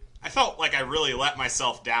 And I felt like I really let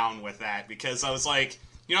myself down with that because I was like,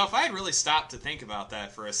 if I had really stopped to think about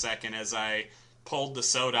that for a second as I pulled the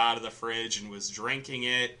soda out of the fridge and was drinking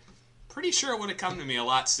it, pretty sure it would have come to me a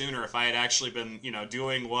lot sooner if I had actually been,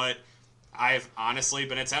 doing what I've honestly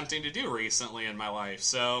been attempting to do recently in my life.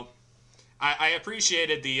 So I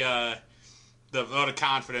appreciated the vote of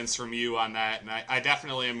confidence from you on that, and I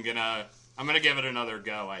definitely am going to I'm going to give it another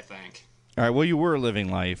go, I think. All right, well, you were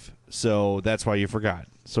living life, so that's why you forgot.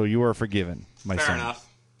 So you are forgiven, my son. Fair enough.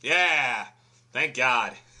 Yeah. Thank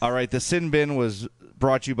God. All right, the Sin Bin was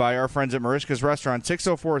brought to you by our friends at Marishka's Restaurant,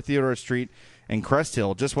 604 Theodore Street in Crest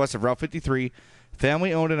Hill, just west of Route 53.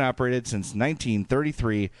 Family owned and operated since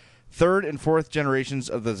 1933. Third and fourth generations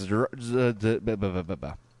of the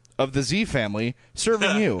Z family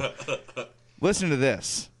serving you. Listen to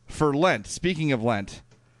this. For Lent, speaking of Lent,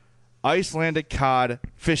 Icelandic cod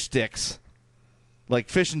fish sticks, like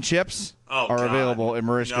fish and chips, are available at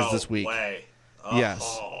Marishka's this week. Way.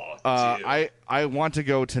 Yes. I want to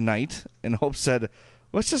go tonight, and Hope said,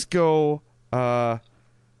 let's just go on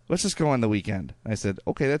the weekend. I said,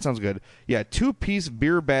 okay, that sounds good. Yeah, 2-piece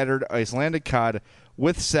beer-battered Icelandic cod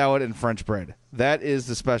with salad and French bread. That is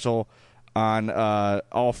the special on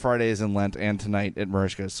all Fridays in Lent and tonight at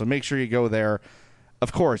Marishka's. So make sure you go there.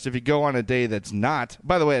 Of course, if you go on a day that's not,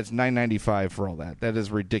 by the way, it's $9.95 for all that. That is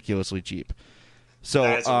ridiculously cheap. So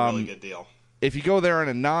that's a really good deal. If you go there on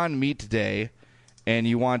a non-meat day and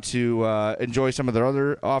you want to enjoy some of their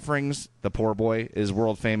other offerings, the Poor Boy is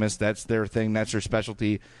world famous. That's their thing. That's their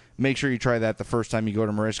specialty. Make sure you try that the first time you go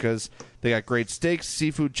to Marishka's. They got great steaks,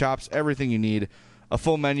 seafood, chops, everything you need. A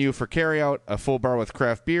full menu for carryout, a full bar with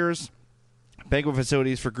craft beers, banquet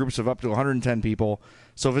facilities for groups of up to 110 people.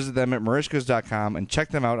 So visit them at marishkas.com and check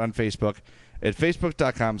them out on Facebook at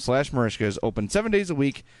facebook.com/Marishkas. Open 7 days a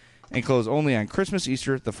week and close only on Christmas,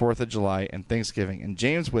 Easter, the 4th of July, and Thanksgiving. And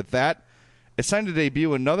James, with that, it's time to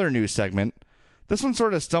debut another new segment. This one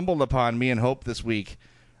sort of stumbled upon me and Hope this week,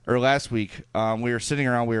 or last week. We were sitting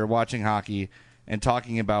around, we were watching hockey and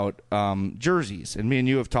talking about jerseys. And me and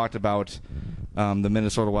you have talked about the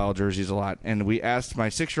Minnesota Wild jerseys a lot. And we asked my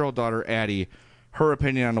 6-year-old daughter, Addie, her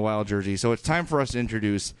opinion on the Wild jersey. So it's time for us to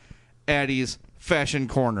introduce Addie's Fashion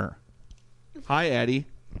Corner. Hi, Addie.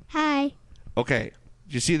 Hi. Okay.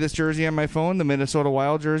 Did you see this jersey on my phone, the Minnesota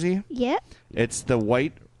Wild jersey? Yep. It's the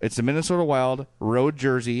Minnesota Wild road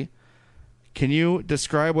jersey. Can you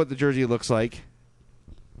describe what the jersey looks like?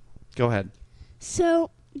 Go ahead.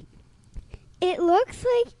 So, it looks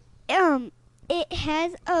like it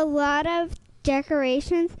has a lot of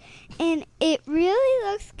decorations, and it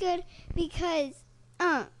really looks good because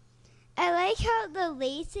I like how the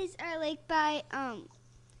laces are like by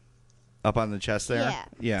up on the chest there?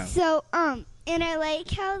 Yeah. So and I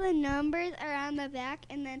like how the numbers are on the back,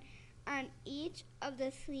 and then on each of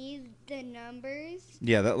the sleeves the numbers.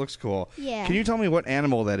 Yeah, that looks cool. Yeah. Can you tell me what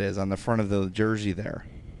animal that is on the front of the jersey there?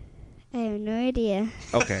 I have no idea.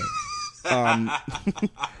 Okay.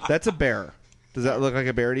 That's a bear. Does that look like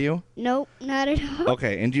a bear to you? Nope, not at all.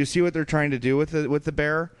 Okay, and do you see what they're trying to do with the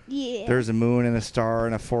bear? Yeah. There's a moon and a star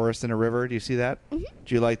and a forest and a river. Do you see that? Mm-hmm.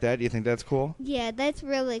 Do you like that? Do you think that's cool? Yeah, that's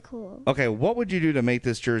really cool. Okay, what would you do to make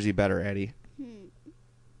this jersey better, Eddie?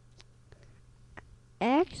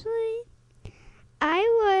 Actually,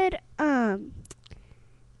 I would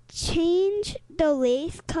change the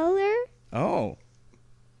lace color. Oh.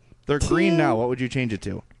 They're green now. What would you change it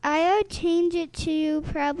to? I would change it to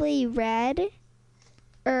probably red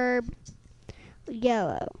or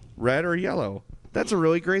yellow. Red or yellow. That's a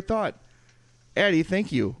really great thought. Addie,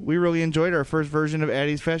 thank you. We really enjoyed our first version of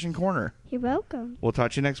Addie's Fashion Corner. You're welcome. We'll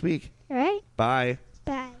talk to you next week. All right. Bye.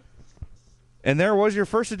 Bye. And there was your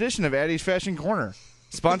first edition of Addie's Fashion Corner,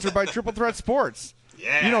 sponsored by Triple Threat Sports.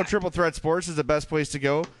 Yeah. You know Triple Threat Sports is the best place to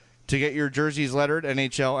go to get your jerseys lettered,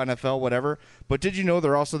 NHL, NFL, whatever. But did you know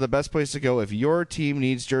they're also the best place to go if your team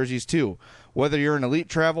needs jerseys too? Whether you're an elite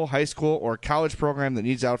travel, high school, or college program that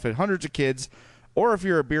needs to outfit hundreds of kids, or if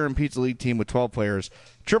you're a beer and pizza league team with 12 players,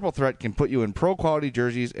 Triple Threat can put you in pro-quality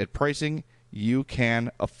jerseys at pricing you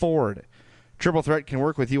can afford. Triple Threat can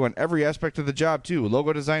work with you on every aspect of the job, too.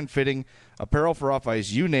 Logo design, fitting, apparel for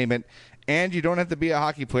off-ice, you name it. And you don't have to be a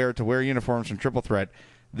hockey player to wear uniforms from Triple Threat.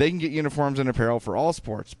 They can get uniforms and apparel for all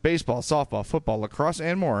sports, baseball, softball, football, lacrosse,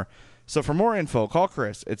 and more. So for more info, call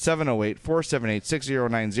Chris at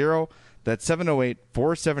 708-478-6090. That's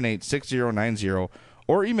 708-478-6090.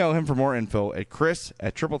 Or email him for more info at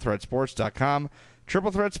chris@triplethreatsports.com.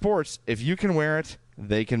 Triple Threat Sports, if you can wear it,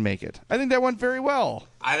 they can make it. I think that went very well.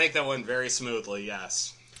 I think that went very smoothly,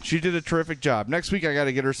 yes. She did a terrific job. Next week, I got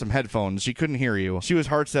to get her some headphones. She couldn't hear you. She was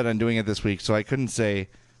hard set on doing it this week, so I couldn't say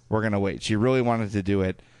we're going to wait. She really wanted to do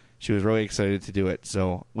it. She was really excited to do it,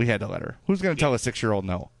 so we had to let her. Who's going to tell a 6-year-old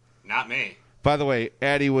no? Not me. By the way,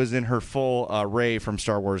 Addie was in her full Rey from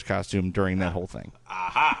Star Wars costume during that whole thing.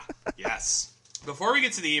 Aha. Yes. Before we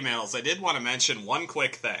get to the emails, I did want to mention one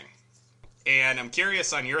quick thing. And I'm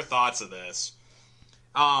curious on your thoughts of this.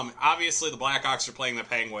 Obviously, the Blackhawks are playing the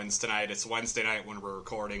Penguins tonight. It's Wednesday night when we're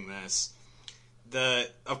recording this.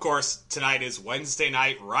 Of course, tonight is Wednesday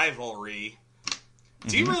night rivalry.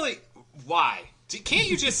 Do you really... Why? Can't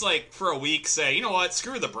you just, for a week say, you know what,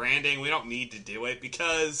 screw the branding, we don't need to do it,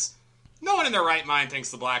 because no one in their right mind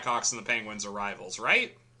thinks the Blackhawks and the Penguins are rivals,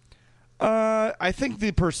 right? I think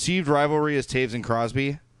the perceived rivalry is Taves and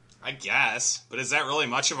Crosby. I guess, but is that really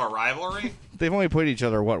much of a rivalry? They've only played each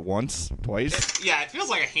other, once? Twice? It feels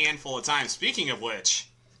like a handful of times. Speaking of which,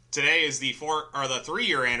 today is the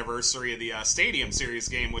 3-year anniversary of the Stadium Series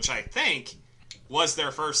game, which I think was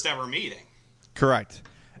their first ever meeting. Correct.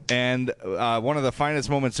 And one of the finest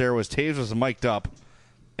moments there was Taves was mic'd up,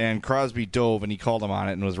 and Crosby dove, and he called him on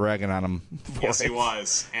it and was ragging on him for Yes, it. he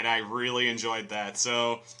was, and I really enjoyed that.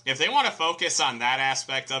 So if they want to focus on that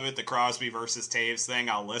aspect of it, the Crosby versus Taves thing,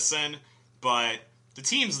 I'll listen. But the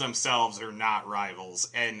teams themselves are not rivals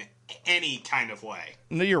in any kind of way.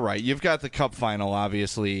 No, you're right. You've got the Cup final,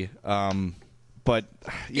 obviously, but but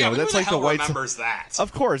that's who like the White remembers that?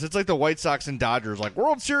 Of course, it's like the White Sox and Dodgers,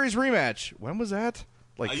 World Series rematch. When was that?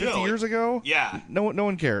 50 years ago? Yeah. No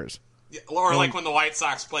one cares. Yeah, or when the White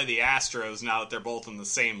Sox play the Astros now that they're both in the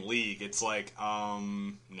same league, it's no,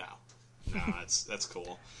 that's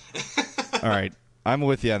cool. All right, I'm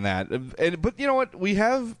with you on that. But you know what?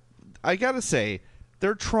 I gotta say,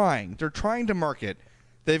 they're trying. They're trying to market.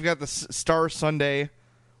 They've got the Star Sunday,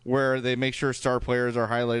 where they make sure star players are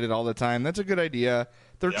highlighted all the time. That's a good idea.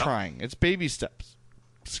 They're trying. It's baby steps.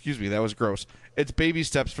 Excuse me, that was gross. It's baby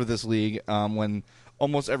steps for this league. When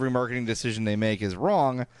almost every marketing decision they make is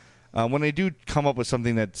wrong. When they do come up with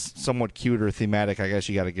something that's somewhat cute or thematic, I guess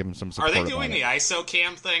you got to give them some support. Are they doing the ISO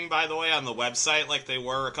cam thing, by the way, on the website like they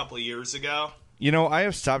were a couple of years ago? I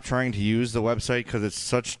have stopped trying to use the website because it's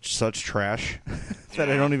such trash that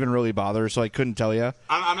I don't even really bother, so I couldn't tell you.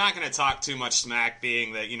 I'm not going to talk too much smack,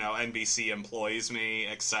 being that, NBC employs me,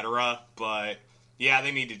 etc., but, yeah,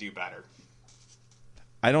 they need to do better.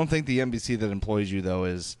 I don't think the NBC that employs you, though,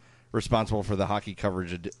 is responsible for the hockey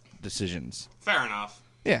coverage decisions. Fair enough.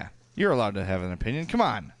 Yeah, you're allowed to have an opinion. Come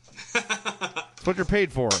on. That's what you're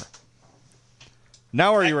paid for.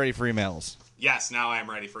 Now are you ready for emails? Yes, now I am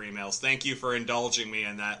ready for emails. Thank you for indulging me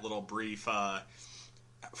in that little brief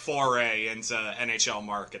foray into NHL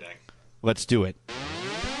marketing. Let's do it.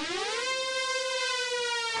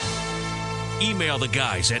 Email the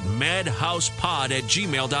guys at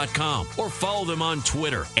madhousepod@gmail.com or follow them on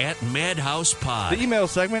Twitter @madhousepod. The email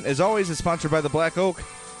segment, as always, is sponsored by the Black Oak,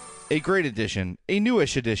 a great addition, a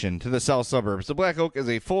newish addition to the South Suburbs. The Black Oak is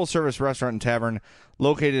a full-service restaurant and tavern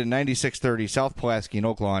located at 9630 South Pulaski in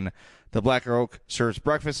Oak Lawn. The Black Oak serves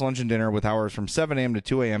breakfast, lunch, and dinner with hours from 7 a.m. to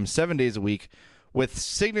 2 a.m. 7 days a week with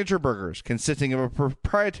signature burgers consisting of a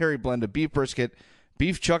proprietary blend of beef brisket,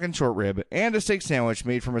 beef chuck and short rib, and a steak sandwich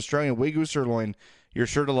made from Australian Wagyu sirloin. You're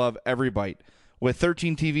sure to love every bite. With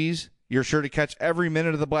 13 TVs, you're sure to catch every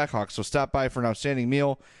minute of the Blackhawks, so stop by for an outstanding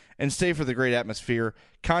meal and stay for the great atmosphere.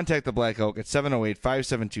 Contact the Black Oak at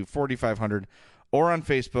 708-572-4500 or on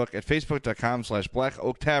Facebook at facebook.com/Black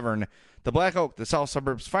Oak Tavern. The Black Oak, the South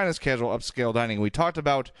Suburbs' finest casual upscale dining. We talked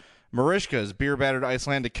about Marishka's beer-battered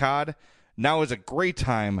Icelandic cod. Now is a great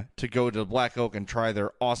time to go to the Black Oak and try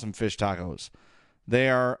their awesome fish tacos. They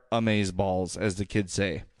are amazeballs, as the kids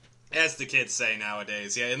say. As the kids say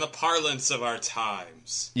nowadays, yeah, in the parlance of our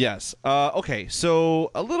times. Yes. Okay,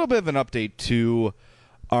 so a little bit of an update to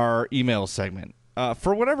our email segment.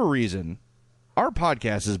 For whatever reason, our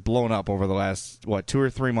podcast has blown up over the last, 2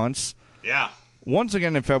 or 3 months? Yeah. Once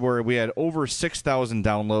again in February, we had over 6,000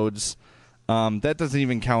 downloads. That doesn't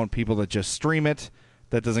even count people that just stream it.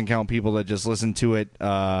 That doesn't count people that just listen to it,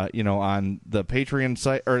 on the Patreon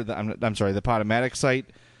site, or the Podomatic site.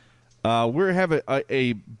 We have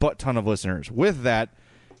a butt ton of listeners. With that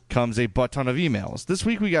comes a butt ton of emails. This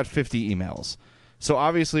week we got 50 emails. So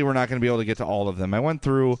obviously we're not going to be able to get to all of them. I went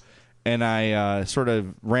through and I sort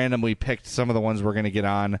of randomly picked some of the ones we're going to get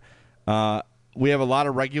on. We have a lot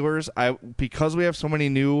of regulars. Because we have so many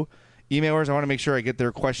new emailers, I want to make sure I get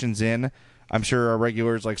their questions in. I'm sure our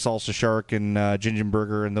regulars like Salsa Shark and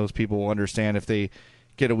Gingenberger and those people will understand if they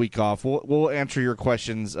get a week off. We'll answer your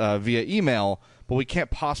questions via email, but we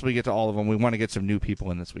can't possibly get to all of them. We want to get some new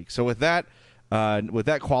people in this week. So with that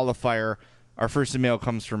qualifier, our first email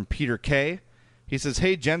comes from Peter K. He says,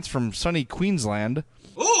 "Hey, gents from sunny Queensland."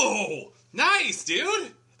 Ooh, nice,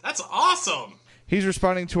 dude. That's awesome. He's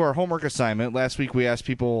responding to our homework assignment. Last week we asked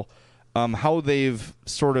people how their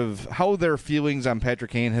feelings on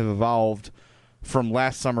Patrick Kane have evolved from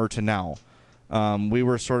last summer to now. We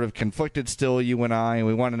were sort of conflicted still, you and I, and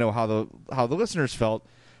we want to know how the listeners felt.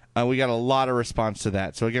 We got a lot of response to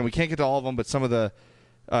that. So again, we can't get to all of them, but some of the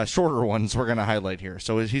shorter ones we're going to highlight here.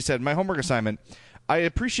 So as he said, my homework assignment, I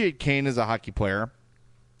appreciate Kane as a hockey player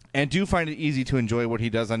and do find it easy to enjoy what he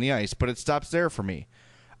does on the ice, but it stops there for me.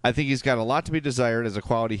 I think he's got a lot to be desired as a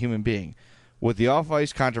quality human being. With the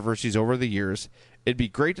off-ice controversies over the years, it'd be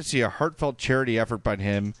great to see a heartfelt charity effort by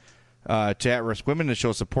him to at-risk women to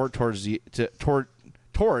show support towards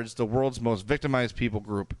the world's most victimized people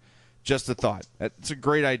group. Just a thought. It's a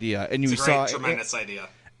great idea. And it's a tremendous idea.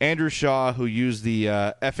 Andrew Shaw, who used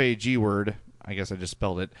the FAG word, I guess I just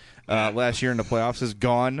spelled it, last year in the playoffs, has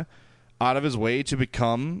gone out of his way to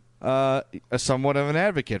become somewhat of an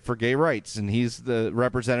advocate for gay rights. And he's the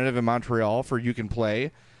representative in Montreal for You Can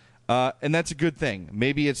Play. And that's a good thing.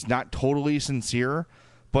 Maybe it's not totally sincere,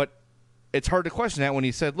 but it's hard to question that when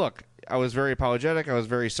he said, look, I was very apologetic. I was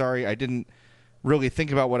very sorry. I didn't really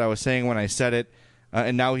think about what I was saying when I said it.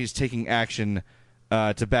 And now he's taking action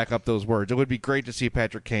to back up those words. It would be great to see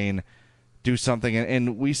Patrick Kane do something,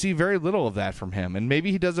 and we see very little of that from him. And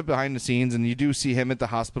maybe he does it behind the scenes, and you do see him at the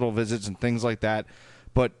hospital visits and things like that.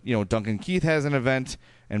 But, you know, Duncan Keith has an event,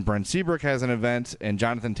 and Brent Seabrook has an event, and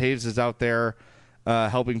Jonathan Taves is out there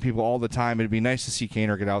helping people all the time. It'd be nice to see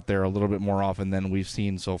Kaner get out there a little bit more often than we've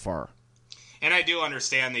seen so far. And I do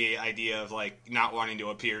understand the idea of, like, not wanting to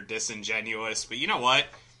appear disingenuous, but you know what?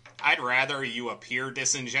 I'd rather you appear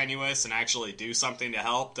disingenuous and actually do something to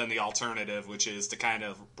help than the alternative, which is to kind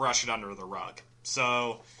of brush it under the rug.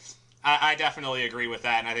 So I definitely agree with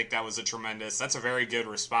that, and I think that's a very good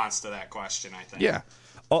response to that question, I think. Yeah,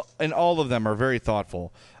 and all of them are very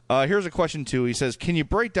thoughtful. Here's a question, too. He says, can you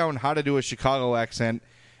break down how to do a Chicago accent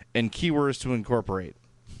and keywords to incorporate?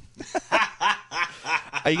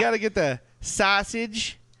 You got to get the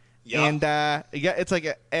sausage, and it's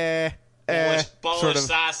like a... Polish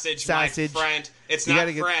sausage, my friend. It's not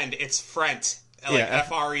friend, it's Frent. Like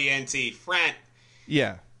F-R-E-N-T. Frent.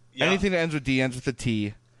 Yeah. Yep. Anything that ends with D ends with a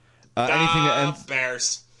T. Anything that ends...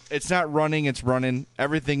 Bears. It's not running, it's running.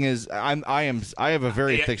 Everything is... I have a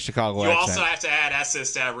very thick Chicago accent. You also have to add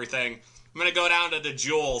S's to everything. I'm going to go down to the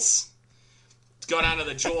Jewels.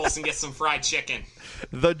 And get some fried chicken.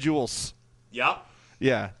 The Jewels. Yep.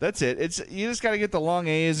 Yeah, that's it. You just got to get the long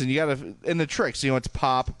A's, and you got to... And the tricks, it's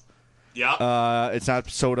pop. Yep. It's not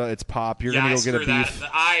soda, it's pop. You're going to go get a beef.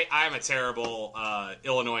 That. I'm a terrible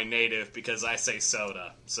Illinois native because I say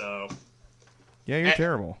soda. So. Yeah, you're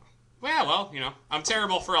terrible. Well, I'm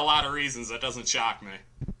terrible for a lot of reasons. That doesn't shock me.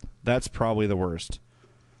 That's probably the worst.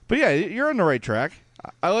 But yeah, you're on the right track.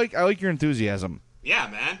 I like your enthusiasm. Yeah,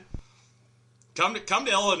 man. Come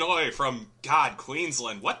to Illinois from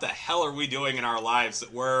Queensland. What the hell are we doing in our lives that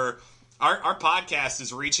our podcast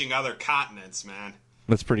is reaching other continents, man?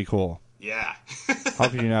 That's pretty cool. Yeah. How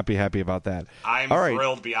can you not be happy about that? I'm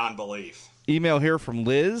thrilled beyond belief. Email here from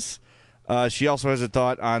Liz. She also has a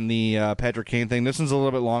thought on the Patrick Kane thing. This one's a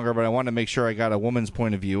little bit longer, but I want to make sure I got a woman's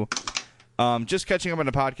point of view. Just catching up on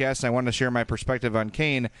the podcast, and I want to share my perspective on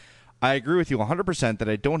Kane. I agree with you 100% that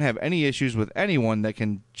I don't have any issues with anyone that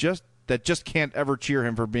just can't ever cheer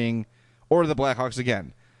him for being, or the Blackhawks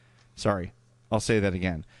again. Sorry, I'll say that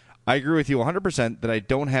again. I agree with you 100% that I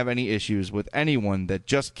don't have any issues with anyone that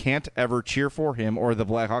just can't ever cheer for him or the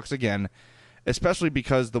Blackhawks again, especially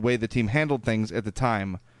because the way the team handled things at the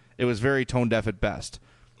time, it was very tone-deaf at best.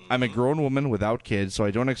 I'm a grown woman without kids, so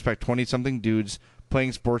I don't expect 20-something dudes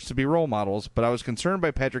playing sports to be role models, but I was concerned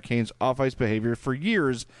by Patrick Kane's off-ice behavior for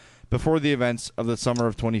years before the events of the summer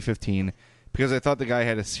of 2015 because I thought the guy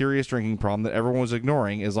had a serious drinking problem that everyone was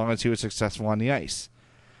ignoring as long as he was successful on the ice.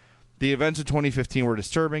 The events of 2015 were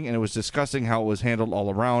disturbing, and it was disgusting how it was handled all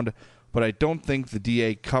around, but I don't think the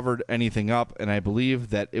DA covered anything up, and I believe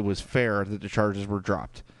that it was fair that the charges were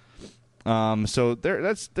dropped. So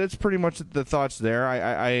that's pretty much the thoughts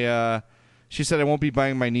there. She said, I won't be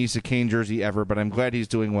buying my niece a Kane jersey ever, but I'm glad he's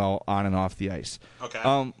doing well on and off the ice. Okay.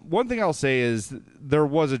 One thing I'll say is there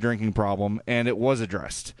was a drinking problem, and it was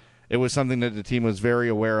addressed. It was something that the team was very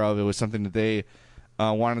aware of. It was something that they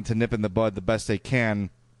wanted to nip in the bud the best they can.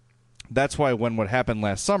 That's why when what happened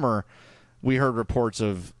last summer, we heard reports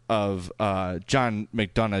of John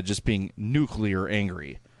McDonough just being nuclear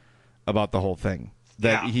angry about the whole thing.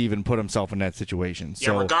 That he even put himself in that situation.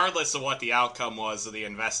 Yeah, regardless of what the outcome was of the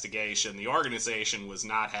investigation, the organization was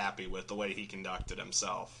not happy with the way he conducted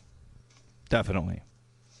himself. Definitely.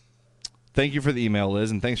 Thank you for the email, Liz,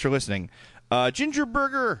 and thanks for listening. Ginger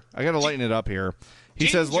Burger. I got to lighten it up here.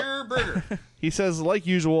 Ginger Burger. He says, like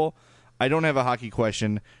usual, I don't have a hockey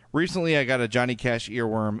question. Recently, I got a Johnny Cash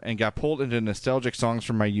earworm and got pulled into nostalgic songs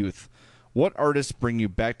from my youth. What artists bring you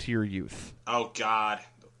back to your youth? Oh, God.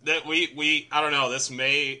 That I don't know,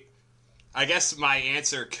 I guess my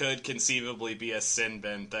answer could conceivably be a sin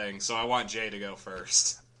bin thing, so I want Jay to go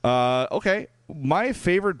first. Okay. My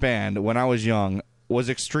favorite band when I was young, was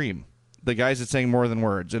Extreme. The guys that sang More Than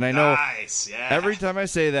Words. And I know nice, yeah. Every time I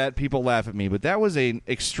say that, people laugh at me. But that was an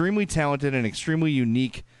extremely talented and extremely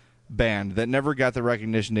unique band that never got the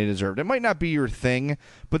recognition they deserved. It might not be your thing,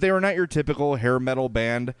 but they were not your typical hair metal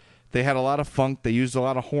band. They had a lot of funk. They used a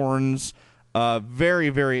lot of horns. Very,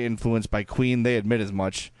 very influenced by Queen. They admit as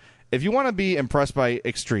much. If you want to be impressed by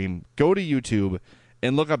Extreme, go to YouTube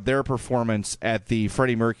and look up their performance at the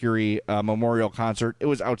Freddie Mercury Memorial Concert. It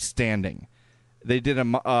was outstanding. They did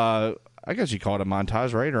I guess you call it a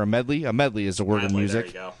montage, right? Or a medley? A medley is the word in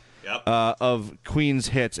music. There you go. Yep. Of Queen's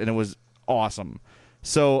hits, and it was awesome.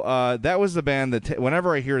 So that was the band that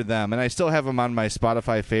whenever I hear them, and I still have them on my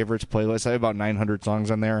Spotify favorites playlist, I have about 900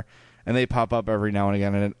 songs on there, and they pop up every now and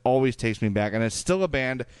again, and it always takes me back. And it's still a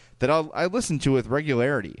band that I listen to with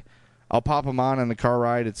regularity. I'll pop them on the car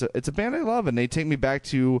ride. It's a band I love, and they take me back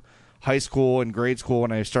to high school and grade school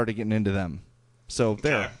when I started getting into them. So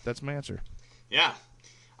that's my answer. Yeah.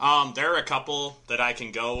 There are a couple that I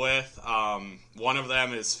can go with. One of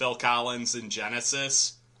them is Phil Collins in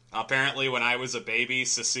Genesis. Apparently, when I was a baby,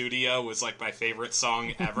 Susudio was like my favorite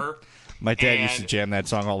song ever. My dad used to jam that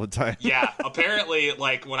song all the time. Yeah, apparently,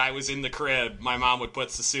 like when I was in the crib, my mom would put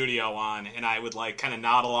Susudio on, and I would like kind of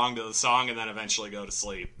nod along to the song, and then eventually go to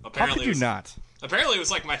sleep. How could you not? Apparently, it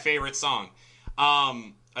was like my favorite song.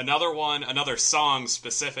 Another song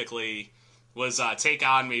specifically was Take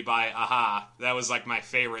On Me by Aha. That was like my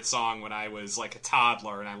favorite song when I was like a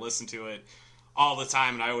toddler, and I listened to it all the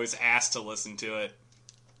time, and I always asked to listen to it.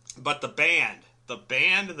 But the band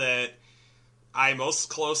that I most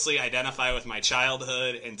closely identify with my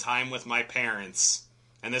childhood and time with my parents,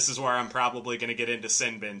 and this is where I'm probably going to get into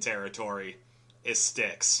sin bin territory, is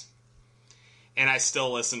Styx. And I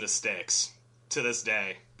still listen to Styx to this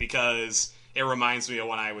day because it reminds me of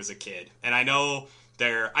when I was a kid. And I know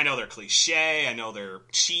they're cliche, I know they're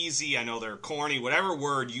cheesy, I know they're corny, whatever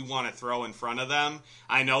word you want to throw in front of them.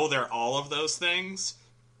 I know they're all of those things,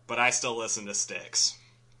 but I still listen to Styx.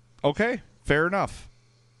 Okay, fair enough.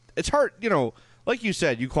 It's hard, like you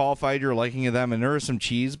said, you qualified your liking of them, and there is some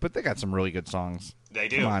cheese, but they got some really good songs. They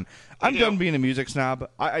do. Come on. I'm done being a music snob.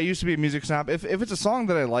 I used to be a music snob. If it's a song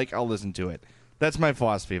that I like, I'll listen to it. That's my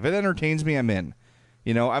philosophy. If it entertains me, I'm in.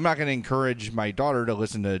 I'm not going to encourage my daughter to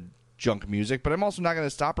listen to junk music, but I'm also not going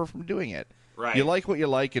to stop her from doing it. Right. You like what you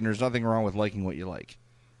like, and there's nothing wrong with liking what you like.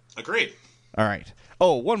 Agreed. All right.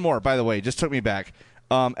 Oh, one more, by the way, just took me back.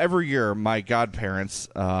 Every year, my godparents,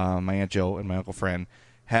 my Aunt Jo and my Uncle Fran,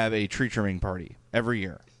 have a tree trimming party every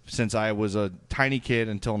year since I was a tiny kid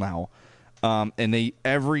until now. And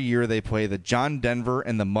every year they play the John Denver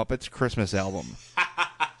and the Muppets Christmas album.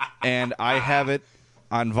 And I have it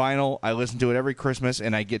on vinyl. I listen to it every Christmas,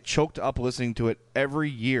 and I get choked up listening to it every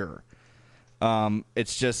year. It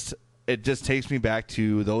just takes me back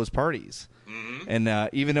to those parties. Mm-hmm. And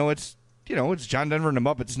even though it's John Denver and the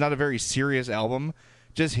Muppets, it's not a very serious album.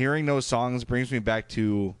 Just hearing those songs brings me back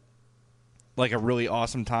to like a really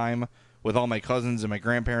awesome time with all my cousins and my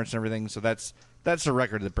grandparents and everything. So that's the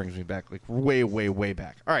record that brings me back, like way, way, way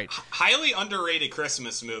back. All right. Highly underrated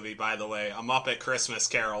Christmas movie, by the way, A Muppet Christmas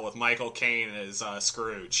Carol with Michael Caine as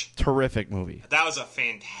Scrooge. Terrific movie. That was a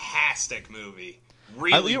fantastic movie.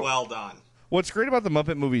 Really well done. What's great about the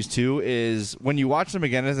Muppet movies, too, is when you watch them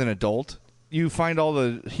again as an adult, you find all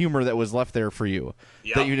the humor that was left there for you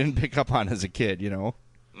that you didn't pick up on as a kid,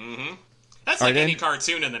 Mm-hmm. That's like any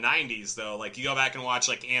cartoon in the 90s, though. Like, you go back and watch,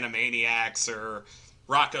 like, Animaniacs or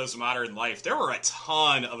Rocko's Modern Life. There were a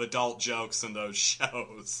ton of adult jokes in those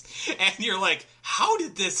shows. And you're like, how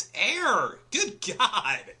did this air? Good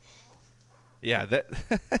God. Yeah, that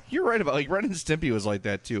you're right about, like, Ren and Stimpy was like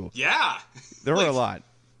that, too. Yeah. There were a lot.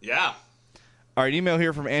 Yeah. All right, email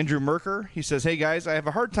here from Andrew Merker. He says, hey, guys, I have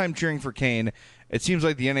a hard time cheering for Kane. It seems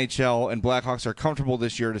like the NHL and Blackhawks are comfortable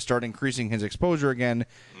this year to start increasing his exposure again,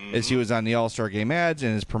 as he was on the All-Star Game ads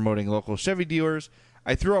and is promoting local Chevy dealers.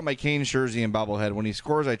 I threw out my Kane jersey and bobblehead. When he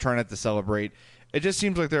scores, I try not to celebrate. It just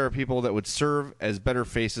seems like there are people that would serve as better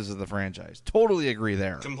faces of the franchise. Totally agree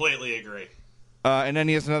there. Completely agree. And then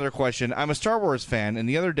he has another question. I'm a Star Wars fan, and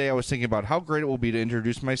the other day I was thinking about how great it will be to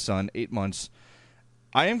introduce my son, 8 months.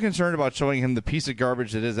 I am concerned about showing him the piece of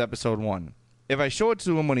garbage that is Episode 1. If I show it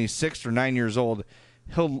to him when he's 6 or 9 years old,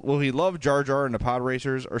 will he love Jar Jar and the pod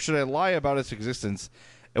racers, or should I lie about its existence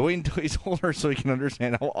and wait until he's older so he can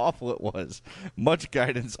understand how awful it was? Much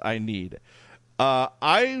guidance I need. My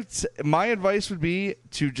advice would be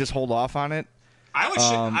to just hold off on it.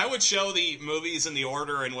 I would show the movies in the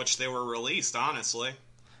order in which they were released, honestly.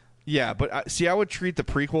 Yeah, but I would treat the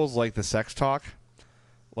prequels like the sex talk.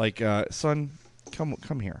 Like, son,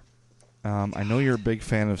 come here. I know you're a big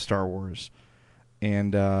fan of Star Wars.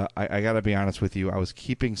 and I got to be honest with you. I was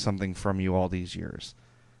keeping something from you all these years.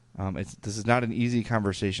 This is not an easy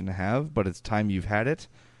conversation to have, but it's time you've had it.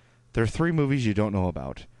 There are 3 movies you don't know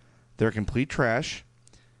about. They're complete trash.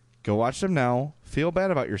 Go watch them now. Feel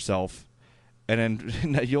bad about yourself. And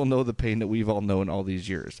then you'll know the pain that we've all known all these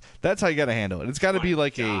years. That's how you got to handle it. It's got to be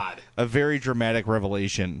like a very dramatic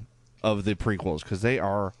revelation of the prequels, because they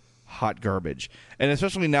are hot garbage. And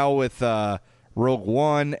especially now with Rogue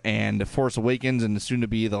One and Force Awakens and soon to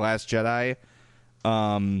be The Last Jedi,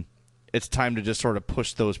 it's time to just sort of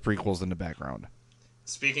push those prequels in the background.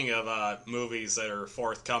 Speaking of movies that are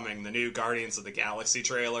forthcoming, the new Guardians of the Galaxy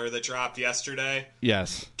trailer that dropped yesterday.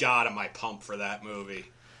 Yes. God, am I pumped for that movie.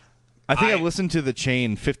 I think I've listened to The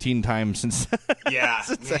Chain 15 times since. Yeah,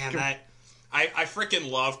 man, I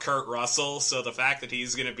freaking love Kurt Russell, so the fact that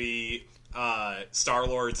he's going to be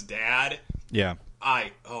Star-Lord's dad. Yeah.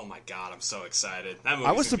 Oh my God, I'm so excited. That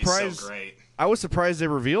movie's going to be so great. I was surprised they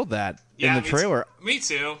revealed that in the trailer. Me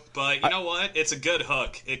too, but you know what? It's a good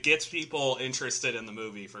hook. It gets people interested in the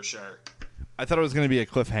movie for sure. I thought it was going to be a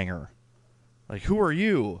cliffhanger. Like, who are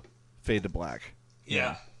you? Fade to black.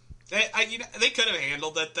 Yeah. They could have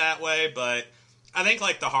handled it that way, but I think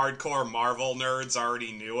like the hardcore Marvel nerds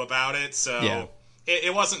already knew about it, so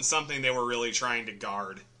it wasn't something they were really trying to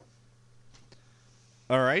guard.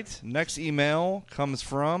 All right. Next email comes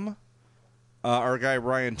from our guy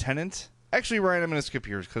Ryan Tennant. Actually, Ryan, I'm going to skip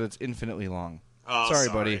yours because it's infinitely long. Oh, sorry,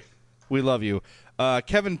 buddy. We love you.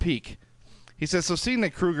 Kevin Peak. He says, so seeing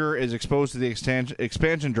that Kruger is exposed to the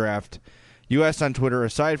expansion draft, you asked on Twitter,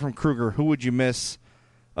 aside from Kruger, who would you miss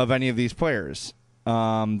of any of these players?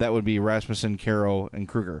 That would be Rasmussen, Caro, and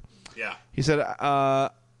Kruger. Yeah. He said,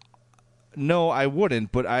 no, I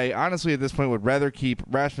wouldn't, but I honestly at this point would rather keep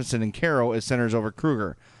Rasmussen and Caro as centers over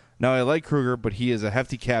Kruger. Now, I like Kruger, but he is a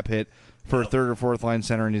hefty cap hit for a third or fourth line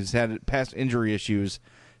center, and he's had past injury issues.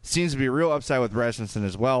 Seems to be a real upside with Rasmussen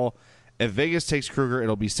as well. If Vegas takes Kruger,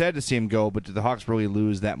 it'll be sad to see him go, but do the Hawks really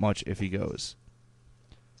lose that much if he goes?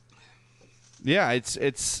 Yeah,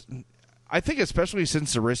 it's. I think especially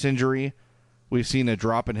since the wrist injury, we've seen a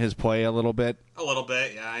drop in his play a little bit. A little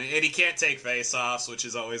bit, yeah. And he can't take face-offs, which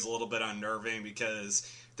is always a little bit unnerving because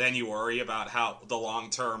then you worry about how the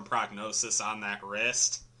long-term prognosis on that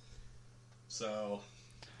wrist. So,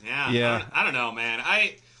 yeah. I don't know, man.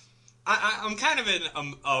 I'm kind of in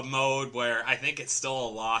a mode where I think it's still a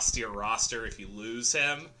loss to your roster if you lose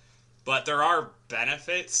him. But there are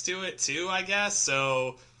benefits to it, too, I guess.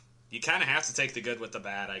 So you kind of have to take the good with the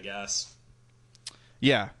bad, I guess.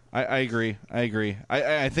 Yeah, I agree.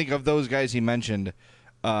 I think of those guys he mentioned,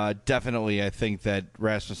 definitely I think that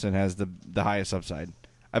Rasmussen has the highest upside.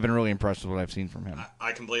 I've been really impressed with what I've seen from him.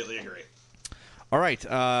 I completely agree. All right,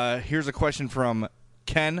 here's a question from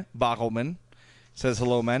Ken Bockelman. Says,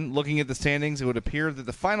 hello, men. Looking at the standings, it would appear that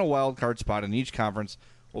the final wild card spot in each conference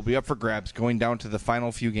will be up for grabs going down to the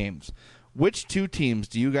final few games. Which 2 teams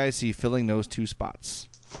do you guys see filling those 2 spots?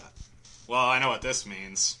 Well, I know what this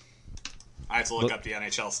means. I have to look up the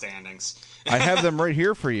NHL standings. I have them right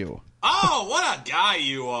here for you. Oh, what a guy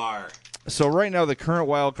you are. So right now the current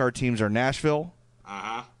wild card teams are Nashville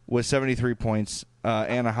with 73 points,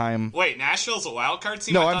 Anaheim. Wait, Nashville's a wild card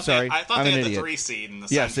team? No, I'm sorry. I thought I'm they an had idiot. the 3 seed in the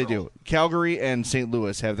Yes, Central. they do. Calgary and St.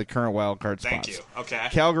 Louis have the current wild card spots. Thank you. Okay.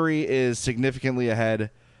 Calgary is significantly ahead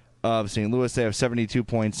of St. Louis. They have 72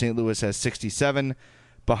 points. St. Louis has 67.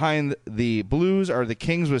 Behind the Blues are the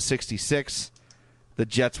Kings with 66, the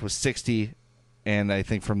Jets with 60, and I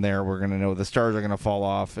think from there we're going to know the Stars are going to fall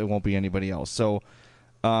off. It won't be anybody else. So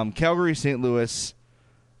Calgary, St. Louis,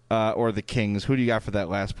 or the Kings. Who do you got for that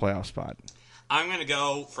last playoff spot? I'm going to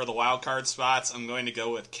go for the wild card spots. I'm going to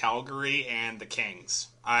go with Calgary and the Kings.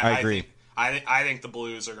 I agree. I think the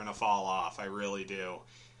Blues are going to fall off. I really do.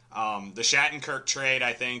 The Shattenkirk trade,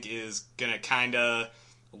 I think, is going to kind of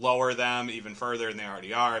lower them even further than they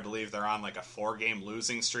already are. I believe they're on like a 4-game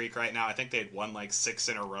losing streak right now. I think they'd won like 6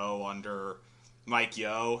 in a row under Mike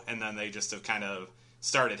Yeo, and then they just have kind of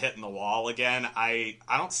started hitting the wall again. I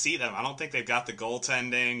don't see them. I don't think they've got the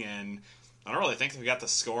goaltending, and I don't really think they've got the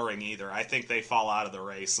scoring either. I think they fall out of the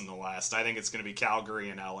race in the West. I think it's going to be Calgary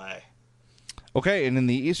and LA. Okay, and in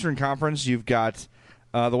the Eastern Conference, you've got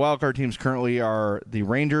the wildcard teams currently are the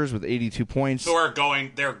Rangers with 82 points. So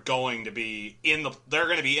they're going to be in the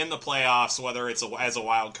playoffs, whether it's as a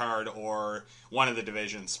wild card or one of the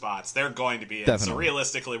division spots. They're going to be in. Definitely. So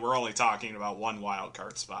realistically, we're only talking about one wild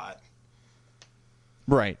card spot.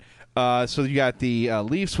 Right. So you got the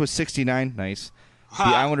Leafs with 69. Nice. The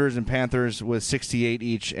Islanders and Panthers with 68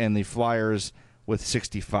 each, and the Flyers with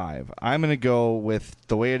 65. I'm going to go with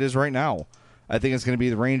the way it is right now. I think it's going to be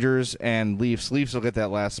the Rangers and Leafs. Leafs will get that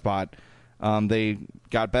last spot. They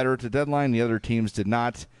got better at the deadline. The other teams did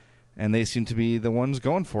not, and they seem to be the ones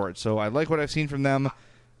going for it. So I like what I've seen from them.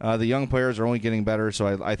 The young players are only getting better,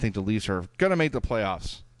 so I think the Leafs are going to make the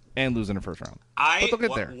playoffs and lose in the first round. But they'll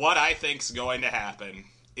get there. What I think is going to happen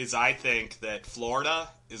is I think that Florida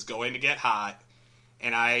is going to get hot,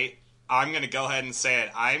 and I'm going to go ahead and say it.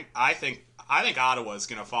 I think Ottawa is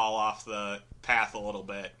going to fall off the path a little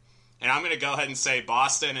bit, and I'm going to go ahead and say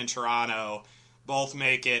Boston and Toronto both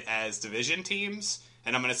make it as division teams,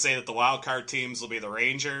 and I'm going to say that the wild card teams will be the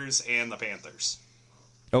Rangers and the Panthers.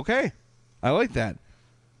 Okay, I like that.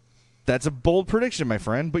 That's a bold prediction, my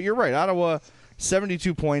friend. But you're right. Ottawa,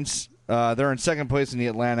 72 points. They're in second place in the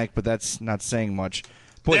Atlantic, but that's not saying much.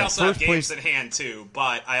 Boy, they also have games in hand, too,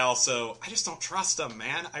 but I just don't trust them,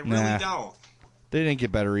 man. I really don't. They didn't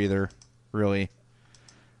get better either, really.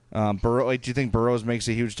 Do you think Burrows makes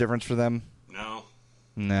a huge difference for them? No.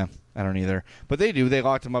 Nah, I don't either. But they do. They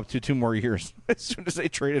locked him up to 2 more years as soon as they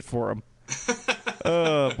traded for him.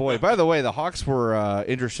 Oh, boy. By the way, the Hawks were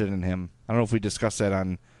interested in him. I don't know if we discussed that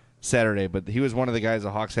on Saturday, but he was one of the guys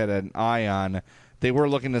the Hawks had an eye on. They were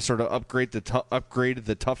looking to sort of upgrade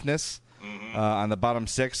the toughness on the bottom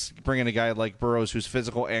 6, bring in a guy like Burrows who's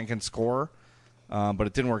physical and can score, but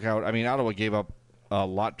it didn't work out. I mean, Ottawa gave up a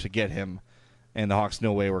lot to get him, and the Hawks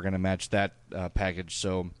no way were going to match that package,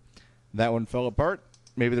 so that one fell apart.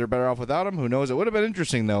 Maybe they're better off without him. Who knows? It would have been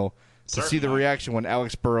interesting, though, to see the reaction when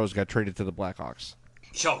Alex Burrows got traded to the Blackhawks.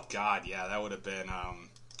 Oh, God, yeah, that would have been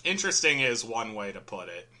interesting is one way to put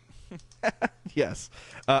it. Yes.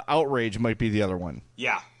 Outrage might be the other one.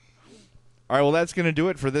 Yeah. All right, well, that's going to do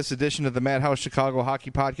it for this edition of the Madhouse Chicago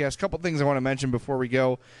Hockey Podcast. A couple things I want to mention before we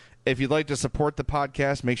go. If you'd like to support the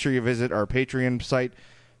podcast, make sure you visit our Patreon site,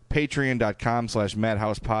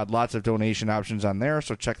 patreon.com/madhousepod. Lots of donation options on there,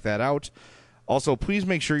 so check that out. Also, please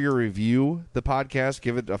make sure you review the podcast.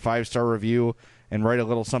 Give it a 5-star review and write a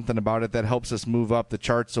little something about it. That helps us move up the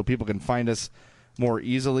charts so people can find us more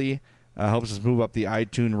easily. Helps us move up the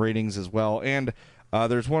iTunes ratings as well. And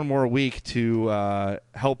there's one more week to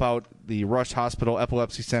help out the Rush Hospital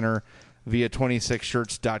Epilepsy Center via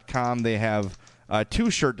 26shirts.com. They have 2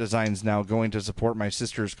 shirt designs now going to support my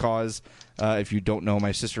sister's cause. If you don't know,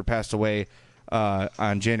 my sister passed away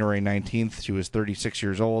on January 19th. She was 36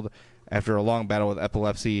 years old after a long battle with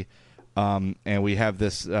epilepsy. And we have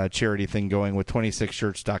this charity thing going with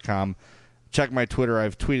 26shirts.com. Check my Twitter.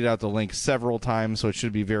 I've tweeted out the link several times, so it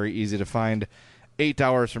should be very easy to find.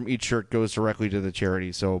 $8 from each shirt goes directly to the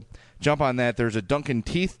charity. So jump on that. There's a Duncan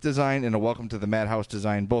Teeth design and a Welcome to the Madhouse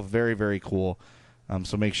design, both very, very cool.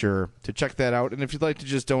 So make sure to check that out. And if you'd like to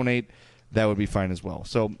just donate, that would be fine as well.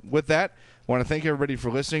 So with that, I want to thank everybody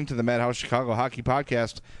for listening to the Madhouse Chicago Hockey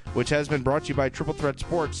Podcast, which has been brought to you by Triple Threat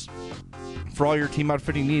Sports. For all your team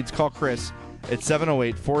outfitting needs, call Chris at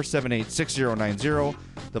 708-478-6090.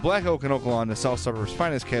 The Black Oak in Oaklawn, the South Suburbs'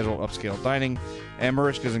 finest casual upscale dining, and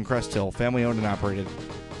Marishka's in Crest Hill, family owned and operated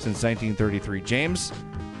since 1933. James,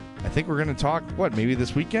 I think we're going to talk, maybe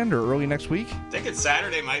this weekend or early next week? I think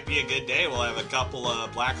Saturday might be a good day. We'll have a couple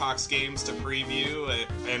of Blackhawks games to preview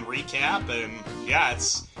and recap, and yeah,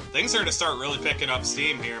 things are going to start really picking up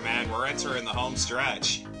steam here, man. We're entering the home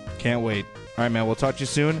stretch. Can't wait. All right, man, we'll talk to you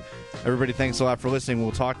soon. Everybody, thanks a lot for listening.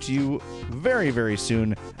 We'll talk to you very, very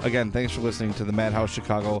soon. Again, thanks for listening to the Madhouse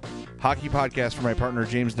Chicago Hockey Podcast. For my partner,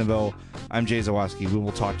 James Neveau, I'm Jay Zawoski. We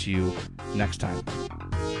will talk to you next time.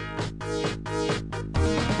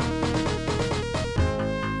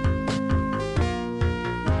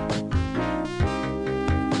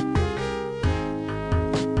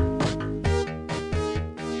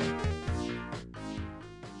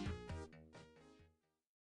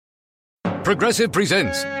 Progressive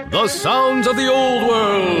presents The Sounds of the Old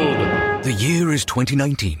World. The year is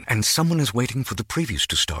 2019, and someone is waiting for the previews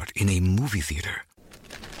to start in a movie theater.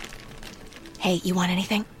 Hey, you want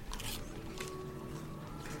anything?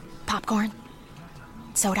 Popcorn?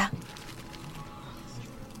 Soda?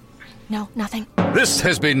 No, nothing? This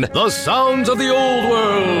has been The Sounds of the Old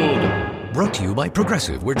World. Brought to you by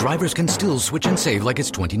Progressive, where drivers can still switch and save like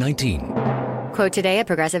it's 2019. Quote today at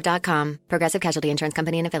Progressive.com. Progressive Casualty Insurance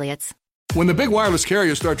Company and Affiliates. When the big wireless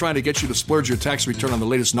carriers start trying to get you to splurge your tax return on the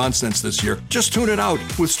latest nonsense this year, just tune it out.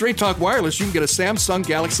 With Straight Talk Wireless, you can get a Samsung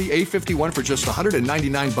Galaxy A51 for just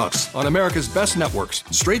 $199 on America's best networks.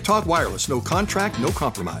 Straight Talk Wireless. No contract, no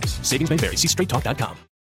compromise. Savings may vary. See straighttalk.com.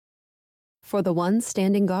 For the ones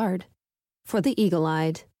standing guard, for the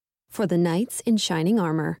eagle-eyed, for the knights in shining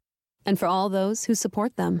armor, and for all those who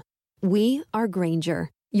support them, we are Grainger,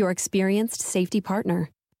 your experienced safety partner,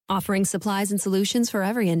 offering supplies and solutions for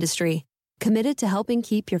every industry. Committed to helping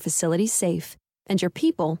keep your facilities safe and your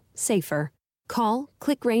people safer. Call,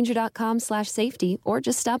 clickgrainger.com/safety, or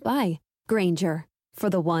just stop by. Grainger, for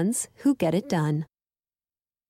the ones who get it done.